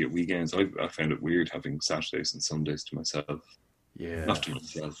especially at weekends. I found it weird having Saturdays and Sundays to myself. Yeah, not to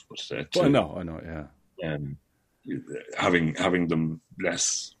myself, but I know. Yeah. Having them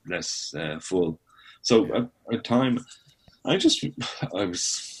less full. So at time, I was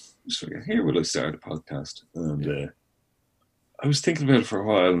here. Will I start a podcast? And I was thinking about it for a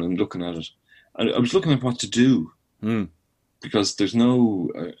while and looking at it. I was looking at what to do because there's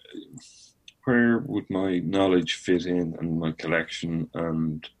no where would my knowledge fit in and my collection,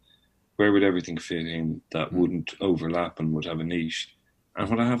 and where would everything fit in that wouldn't overlap and would have a niche? And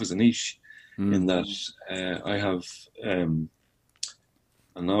what I have is a niche in that I have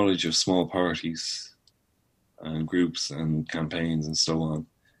a knowledge of small parties and groups and campaigns and so on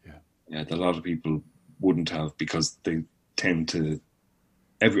that a lot of people wouldn't have, because they tend to,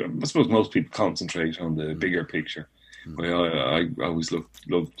 I suppose most people concentrate on the bigger picture. But I always loved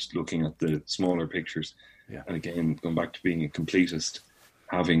looking at the smaller pictures. Yeah. And again, going back to being a completist,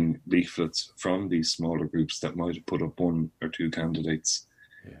 having leaflets from these smaller groups that might have put up one or two candidates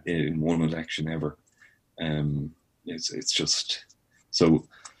in one election ever. It's just so,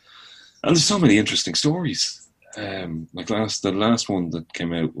 and there's so many interesting stories. Like the last one that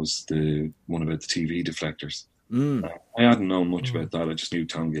came out was the one about the TV deflectors. I hadn't known much about that. I just knew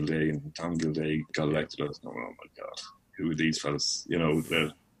Tom Gilday, and Tom Gilday got elected. I was going, oh my God, who are these fellas? You know,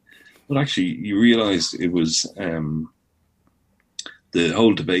 but actually you realise it was the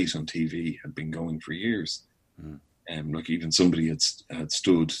whole debate on TV had been going for years. Like even somebody had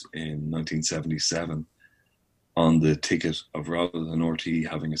stood in 1977 on the ticket of, rather than RT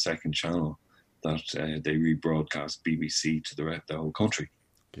having a second channel, that they rebroadcast BBC to the whole country.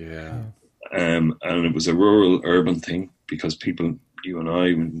 Yeah. And it was a rural-urban thing, because people, you and I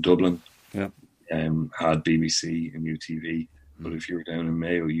in Dublin, had BBC and UTV. But if you were down in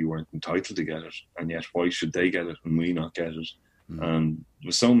Mayo, you weren't entitled to get it. And yet, why should they get it and we not get it? And there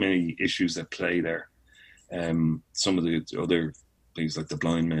were so many issues at play there. Some of the other things, like the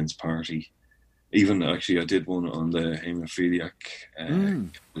Blind Men's Party. Even actually, I did one on the haemophiliac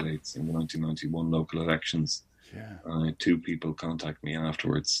candidates in the 1991 local elections. Yeah. I had two people contact me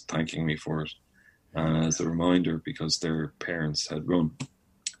afterwards, thanking me for it, as a reminder, because their parents had run,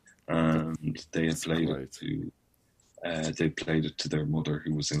 and they had played it to. They played it to their mother,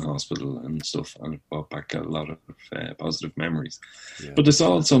 who was in hospital and stuff, and it brought back a lot of positive memories. Yeah. But there's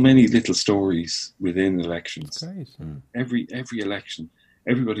also many little stories within elections. Every election,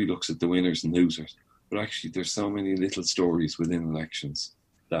 everybody looks at the winners and losers, but actually there's so many little stories within elections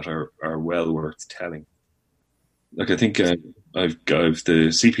that are well worth telling. Like, I think I've the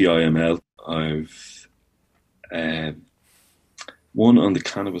CPIML, I've one on the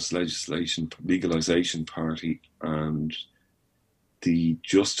cannabis legalisation party, and the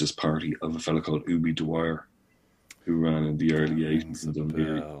Justice Party of a fellow called Ubi Dwyer, who ran in the early 80s in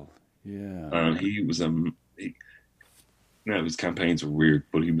Dundee. Yeah. And he was his campaigns were weird,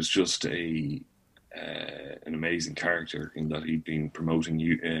 but he was just an amazing character, in that he'd been promoting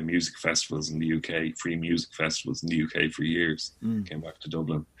music festivals in the UK, free music festivals in the UK for years. Came back to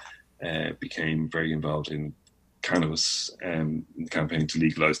Dublin, became very involved in cannabis, campaign to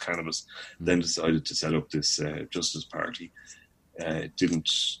legalise cannabis, then decided to set up this Justice Party.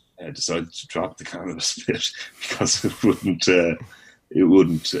 Decided to drop the cannabis bit because it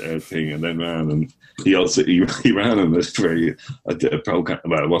wouldn't thing, and then ran. And he ran on this very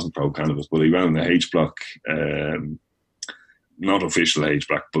it wasn't pro cannabis, but he ran in the H Block, not official H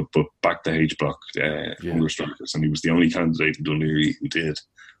Block, but back the H Block hunger strikers, and he was the only candidate in Dunleary who did.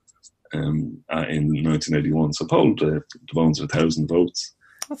 In 1981, so polled the bones of 1,000 votes.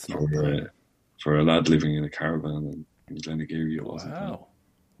 That's for a lad living in a caravan in Glenageary. Wow.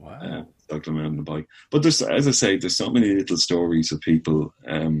 Cycling around on a bike. But there's, as I say, there's so many little stories of people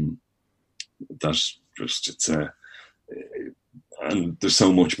that just and there's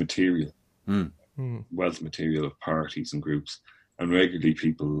so much material, wealth of material of parties and groups, and regularly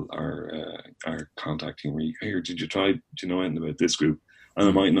people are contacting me. Here, do you know anything about this group? And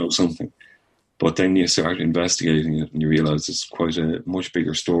I might know something, but then you start investigating it and you realise there's quite a much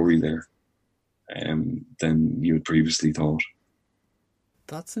bigger story there than you had previously thought.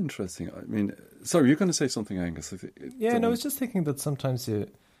 That's interesting. I mean, sorry, you're going to say something, Angus? I was just thinking that sometimes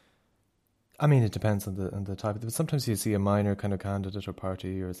it depends on the type of it, but sometimes you see a minor kind of candidate or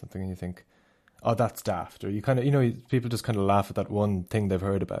party or something and you think, oh, that's daft, or you kind of, people just kind of laugh at that one thing they've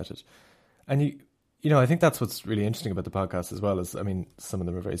heard about it. And I think that's what's really interesting about the podcast as well. Is, some of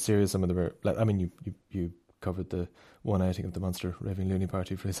them are very serious. Some of them are, you covered the one outing of the Monster Raving Loony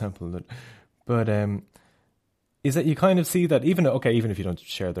Party, for example. But is that you kind of see that even if you don't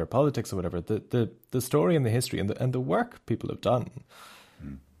share their politics or whatever, the story and the history and the work people have done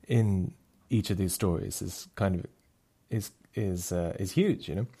in each of these stories is kind of is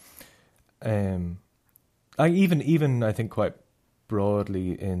huge. I think quite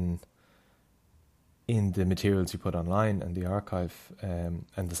broadly in the materials you put online and the archive, and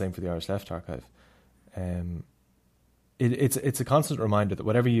the same for the Irish Left archive, it's a constant reminder that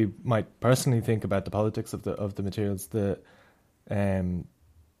whatever you might personally think about the politics of the materials, the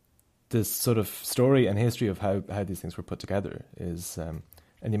sort of story and history of how these things were put together is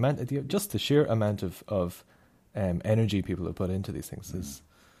And just the sheer amount of energy people have put into these things is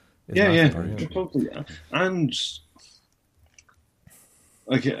totally. And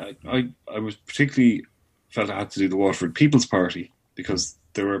like I was particularly felt I had to do the Waterford People's Party because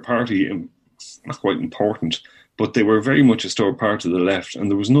they were a party not quite important, but they were very much a store part of the left, and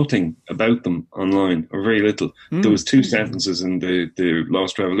there was nothing about them online, or very little. There was 2 sentences in the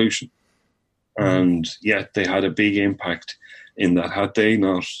Lost Revolution, and yet they had a big impact in that had they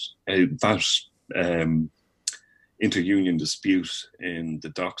not that inter-union dispute in the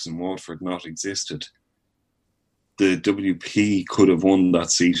docks in Waterford not existed, the WP could have won that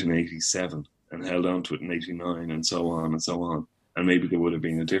seat in 87 and held on to it in 89 and so on and so on. And maybe there would have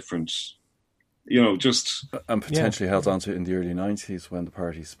been a different, And potentially held on to it in the early 90s when the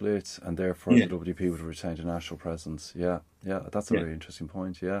party split, and therefore the WP would have retained a national presence. Yeah, that's a very interesting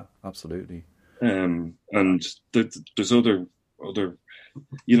point. Yeah, absolutely. And there's other,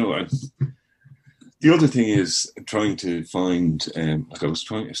 the other thing is trying to find, like I was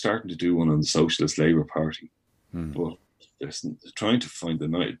starting to do one on the Socialist Labour Party, but trying to find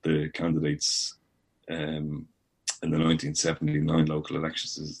the candidates in the 1979 local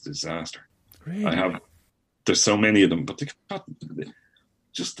elections is a disaster. Really? There's so many of them, but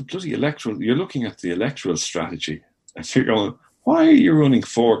just the bloody electoral. You're looking at the electoral strategy, and you're going, "Why are you running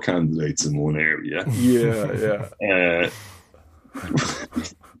 4 candidates in one area?" Yeah.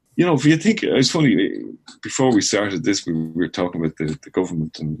 If you think, it's funny, before we started this, we were talking about the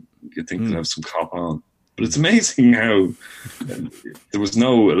government, and you think they'll have some cop on. But it's amazing how there was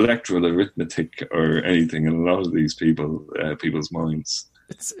no electoral arithmetic or anything in a lot of these people's minds.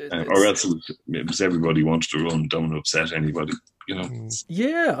 Or else it was everybody wanted to run, don't upset anybody,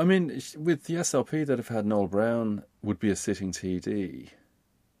 Yeah, I mean, with the SLP that have had Noel Brown would be a sitting TD.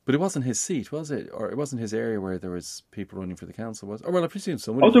 But it wasn't his seat, was it? Or it wasn't his area where there was people running for the council, was it? Or, well, I presume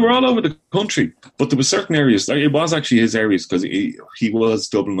somebody... Oh, they were all over the country. But there were certain areas... It was actually his areas, because he was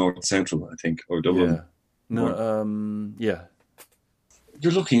Dublin North Central, I think, or Dublin... Yeah. No, yeah.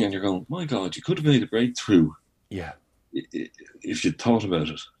 You're looking and you're going, my God, you could have made a breakthrough. Yeah. If you'd thought about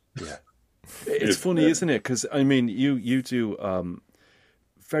it. Yeah. It's funny, isn't it? Because, I mean, you do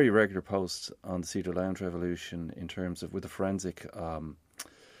very regular posts on the Cedar Lounge Revolution in terms of, with the forensic...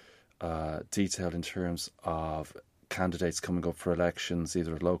 detail in terms of candidates coming up for elections,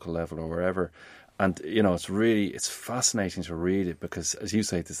 either at local level or wherever. And, it's fascinating to read it because, as you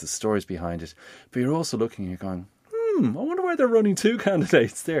say, there's the stories behind it. But you're also looking and you're going, I wonder why they're running 2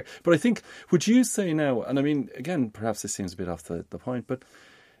 candidates there. But I think, would you say now, and I mean, again, perhaps this seems a bit off the point, but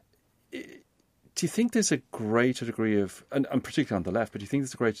do you think there's a greater degree of, and particularly on the left, but do you think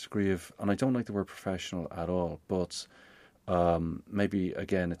there's a greater degree of, and I don't like the word professional at all, but... maybe,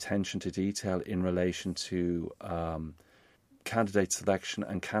 again, attention to detail in relation to candidate selection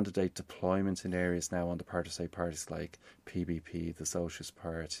and candidate deployment in areas now on the part of, say, parties like PBP, the Socialist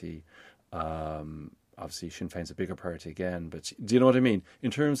Party, obviously Sinn Féin's a bigger party again, but do you know what I mean?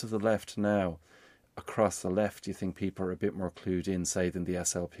 In terms of the left now, across the left, do you think people are a bit more clued in, say, than the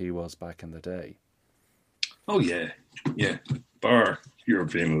SLP was back in the day? Oh, yeah. Bar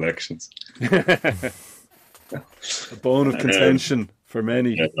European elections. A bone of contention for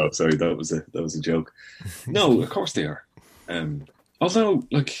many. Yeah, no, sorry, that was a joke. No, of course they are. Although,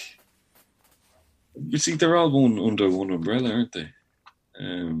 like, you see, they're all under one umbrella, aren't they?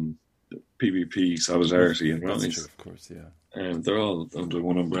 PVP, Solidarity, and Rise. Of course, yeah. They're all under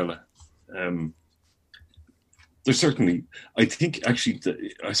one umbrella. There's certainly, I think, actually,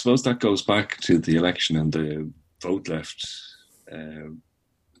 I suppose that goes back to the election and the vote left.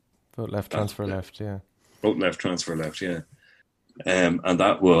 Vote left, transfer left, yeah. Vote left, transfer left, yeah. And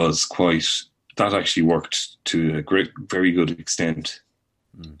that was that actually worked to a very good extent.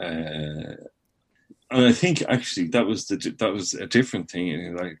 And I think actually that was a different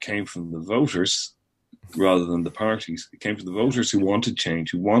thing. Like, it came from the voters rather than the parties. It came from the voters who wanted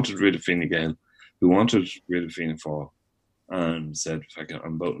change, who wanted rid of Fine Gael, who wanted rid of Fianna Fáil, and said,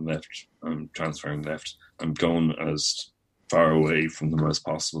 I'm voting left, I'm transferring left, I'm going as far away from them as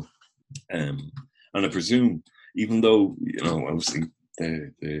possible. And I presume, even though, obviously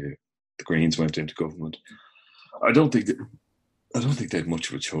the Greens went into government, I don't think they had much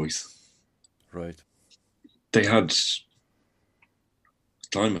of a choice. Right. They had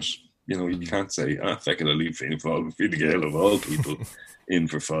climate. You can't say, feck it, I'll leave Fianna Gael of all people in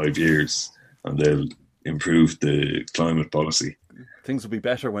for 5 years and they'll improve the climate policy. Things will be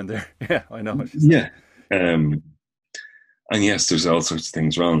better when they're... Yeah, I know. Yeah. And yes, there's all sorts of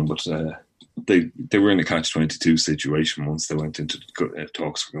things wrong, but... They were in a catch-22 situation once they went into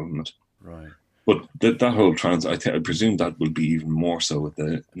talks for government. Right. But that whole I presume that will be even more so at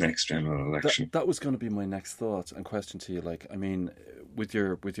the next general election. That was going to be my next thought and question to you. Like, I mean, with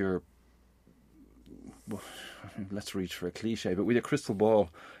your, well, let's reach for a cliche, but with your crystal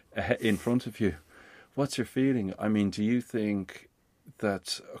ball in front of you, what's your feeling? I mean, do you think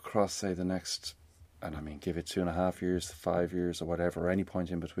that across, say, the next, and I mean, give it 2.5 years, 5 years, or whatever, or any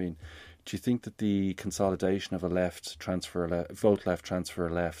point in between, do you think that the consolidation of a vote left, transfer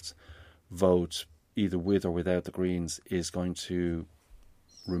left, vote either with or without the Greens is going to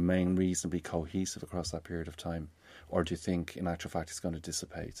remain reasonably cohesive across that period of time? Or do you think, in actual fact, it's going to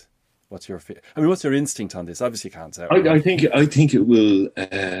dissipate? What's your instinct on this? Obviously, you can't say. I think it will.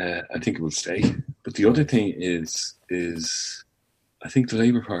 I think it will stay. But the other thing is I think the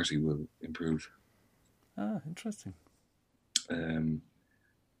Labour Party will improve. Interesting. When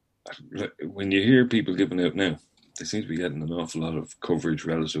you hear people giving out now, they seem to be getting an awful lot of coverage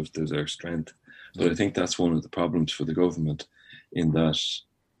relative to their strength. But I think that's one of the problems for the government, in that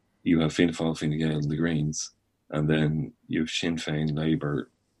you have Fianna Fáil, Fine Gael and the Greens, and then you have Sinn Féin, Labour,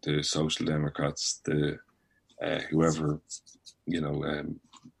 the Social Democrats, the whoever,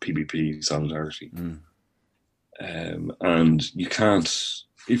 PPP, Solidarity. And you can't,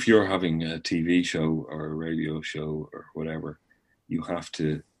 if you're having a TV show or a radio show or whatever, you have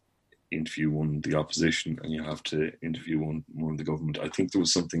to interview one of the opposition and you have to interview one of the government. I think there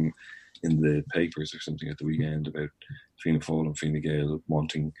was something in the papers or something at the weekend about Fianna Fáil and Fine Gael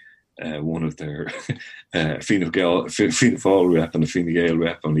wanting one of their Fianna Fáil rep and a Fine Gael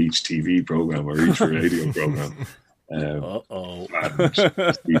rep on each TV programme or each radio programme. That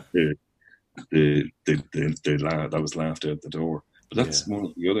was laughed out the door. But that's one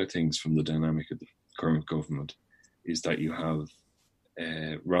of the other things from the dynamic of the current government, is that you have,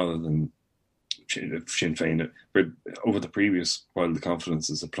 rather than Sinn Féin, but over the previous, while the confidence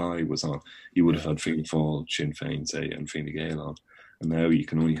of supply was on, you would have had Fianna Fáil, Sinn Féin, say, and Fine Gael on. And now you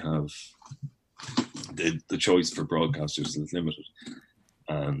can only have the choice for broadcasters is limited.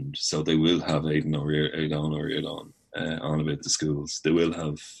 And so they will have Aidan or Aidan on about the schools. They will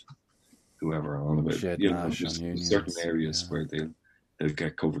have whoever on about certain areas where they'll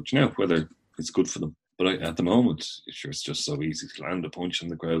get coverage. Now, whether it's good for them. But at the moment, it's just so easy to land a punch in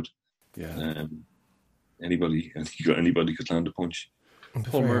the crowd. Yeah. Anybody could land a punch.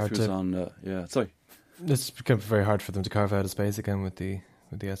 Paul Murphy was on. Sorry. It's become very hard for them to carve out a space again with the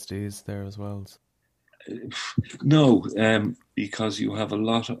SDs there as well. No, because you have a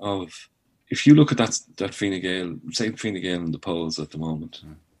lot of. If you look at that Fine Gael, say Fine Gael in the polls at the moment,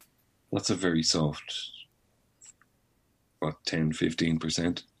 that's a very soft,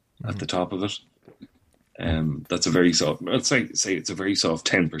 10-15% at the top of it. That's a very soft. Let's say it's a very soft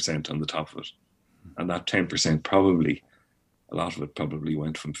 10% on the top of it, and that 10% probably, a lot of it probably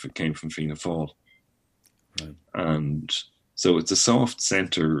came from Fianna Fáil, right. And so it's a soft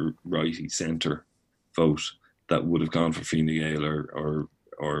centre, righty centre vote that would have gone for Fine Gael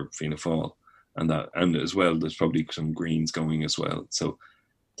or Fianna Fáil, and as well there's probably some Greens going as well. So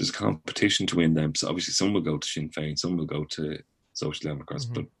there's a competition to win them. So obviously some will go to Sinn Féin, some will go to Social Democrats,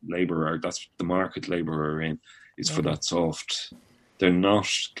 but Labour that's the market Labour are in, is for that soft. They're not,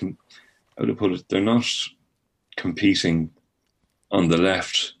 how to put it, they're not competing on the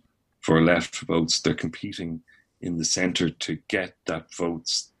left for left votes. They're competing in the centre to get that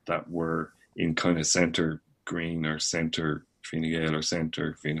votes that were in kind of centre Green or centre Fine Gael or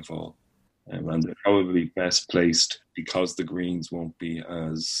centre Fianna Fáil. And they're probably best placed because the Greens won't be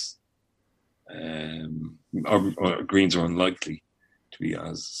as or Greens are unlikely to be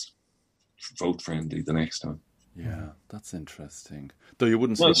as vote friendly the next time. Yeah, that's interesting. Though you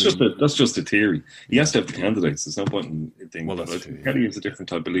wouldn't. Well, that's just a theory. He has to have the candidates. There's no point in thinking. Well, that's true. Kelly is a different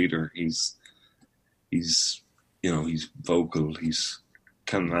type of leader. He's vocal. He's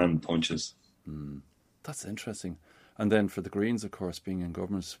can land punches. That's interesting. And then for the Greens, of course, being in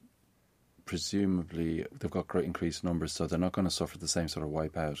government, presumably they've got great increased numbers, so they're not going to suffer the same sort of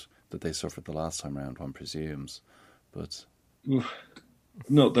wipeout that they suffered the last time round, one presumes. But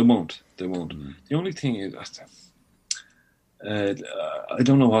no, they won't. They won't. The only thing is, I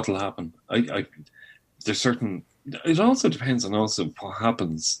don't know what will happen. There's certain. It also depends on what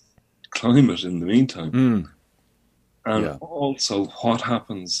happens, climate in the meantime, and also what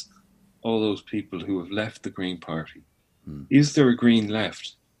happens. All those people who have left the Green Party. Is there a Green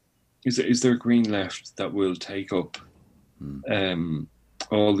left? Is there a Green left that will take up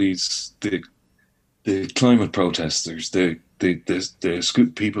all these the climate protesters, the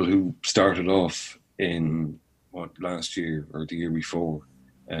people who started off in last year or the year before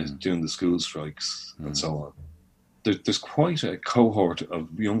doing the school strikes and so on? there's quite a cohort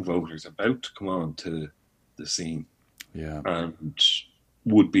of young voters about to come on to the scene, and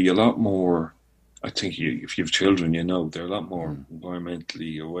would be a lot more. I think if you have children, they're a lot more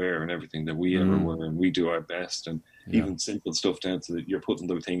environmentally aware and everything that we ever were, and we do our best, and even simple stuff down to that you're putting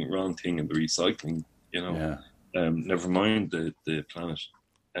the wrong thing in the recycling. Never mind the planet.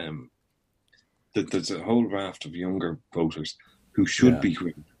 There's a whole raft of younger voters who should be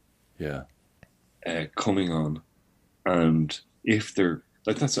green, coming on, and if they're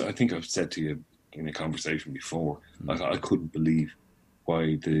like that's, I think I've said to you in a conversation before, I couldn't believe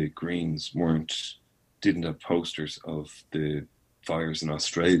why the Greens didn't have posters of the fires in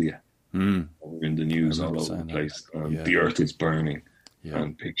Australia in the news all over the place. The earth is burning,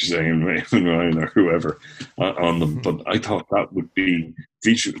 and pictures saying Raymond Ryan or whoever on them. But I thought that would be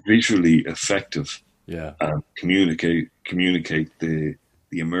visually effective and communicate the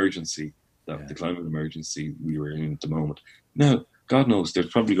emergency, the climate emergency we were in at the moment. Now, God knows there's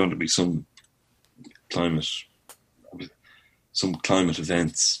probably going to be some climate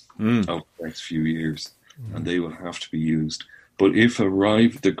events over the next few years, and they will have to be used. But the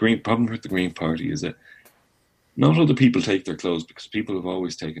problem with the Green Party is that not other people take their clothes, because people have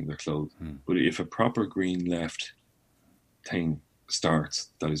always taken their clothes. But if a proper Green Left thing starts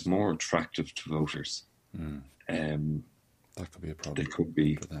that is more attractive to voters, that could be a problem.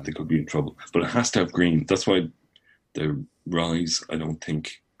 They could be in trouble. But it has to have green. That's why the Rise, I don't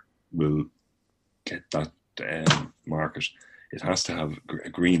think, will get that market. It has to have a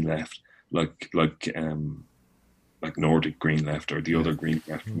Green Left, like Nordic Green Left or the other Green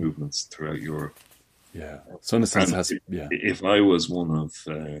Left movements throughout Europe. Yeah. So in a sense, if I was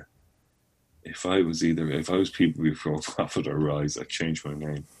if I was People Before Profit or Rise, I'd change my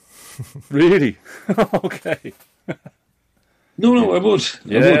name. Really? Okay. No, I would.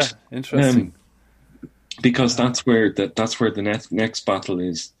 Yeah, I would. interesting. Because that's where the next battle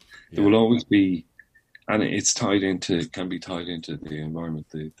is. There will always be, and it's can be tied into the environment,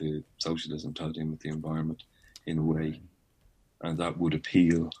 the socialism tied in with the environment in a way, and that would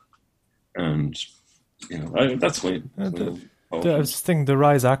appeal. And that's why. I was just thinking the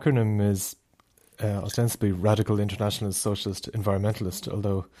RISE acronym is ostensibly Radical Internationalist Socialist Environmentalist,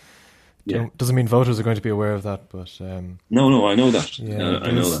 although doesn't mean voters are going to be aware of that. But no, I know that.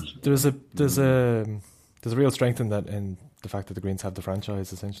 I know that. There's a real strength in that, in the fact that the Greens have the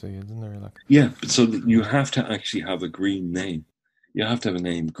franchise, essentially, isn't there? But so you have to actually have a green name. You have to have a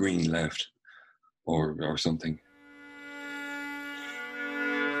name, Green Left, or something.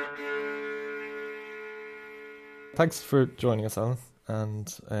 Thanks for joining us, Alan.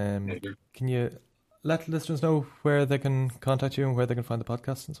 And can you let listeners know where they can contact you and where they can find the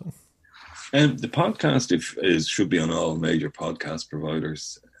podcast and so on? The podcast should be on all major podcast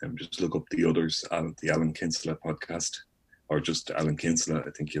providers. Just look up the others, the Alan Kinsella podcast, or just Alan Kinsella.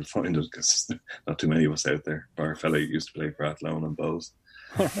 I think you'll find it, because there's not too many of us out there. Bar fella who used to play for Athlone and Bowes.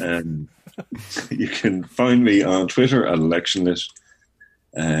 You can find me on Twitter at ElectionLit,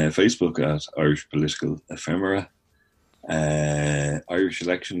 Facebook at Irish Political Ephemera, Irish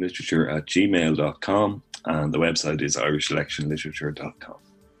Election Literature at gmail.com, and the website is irishelectionliterature.com.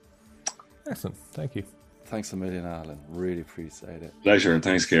 Excellent. Thank you. Thanks a million, Alan. Really appreciate it. Pleasure.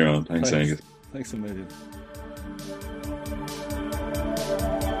 Thanks, Kieran. Thanks, Angus. Thanks a million.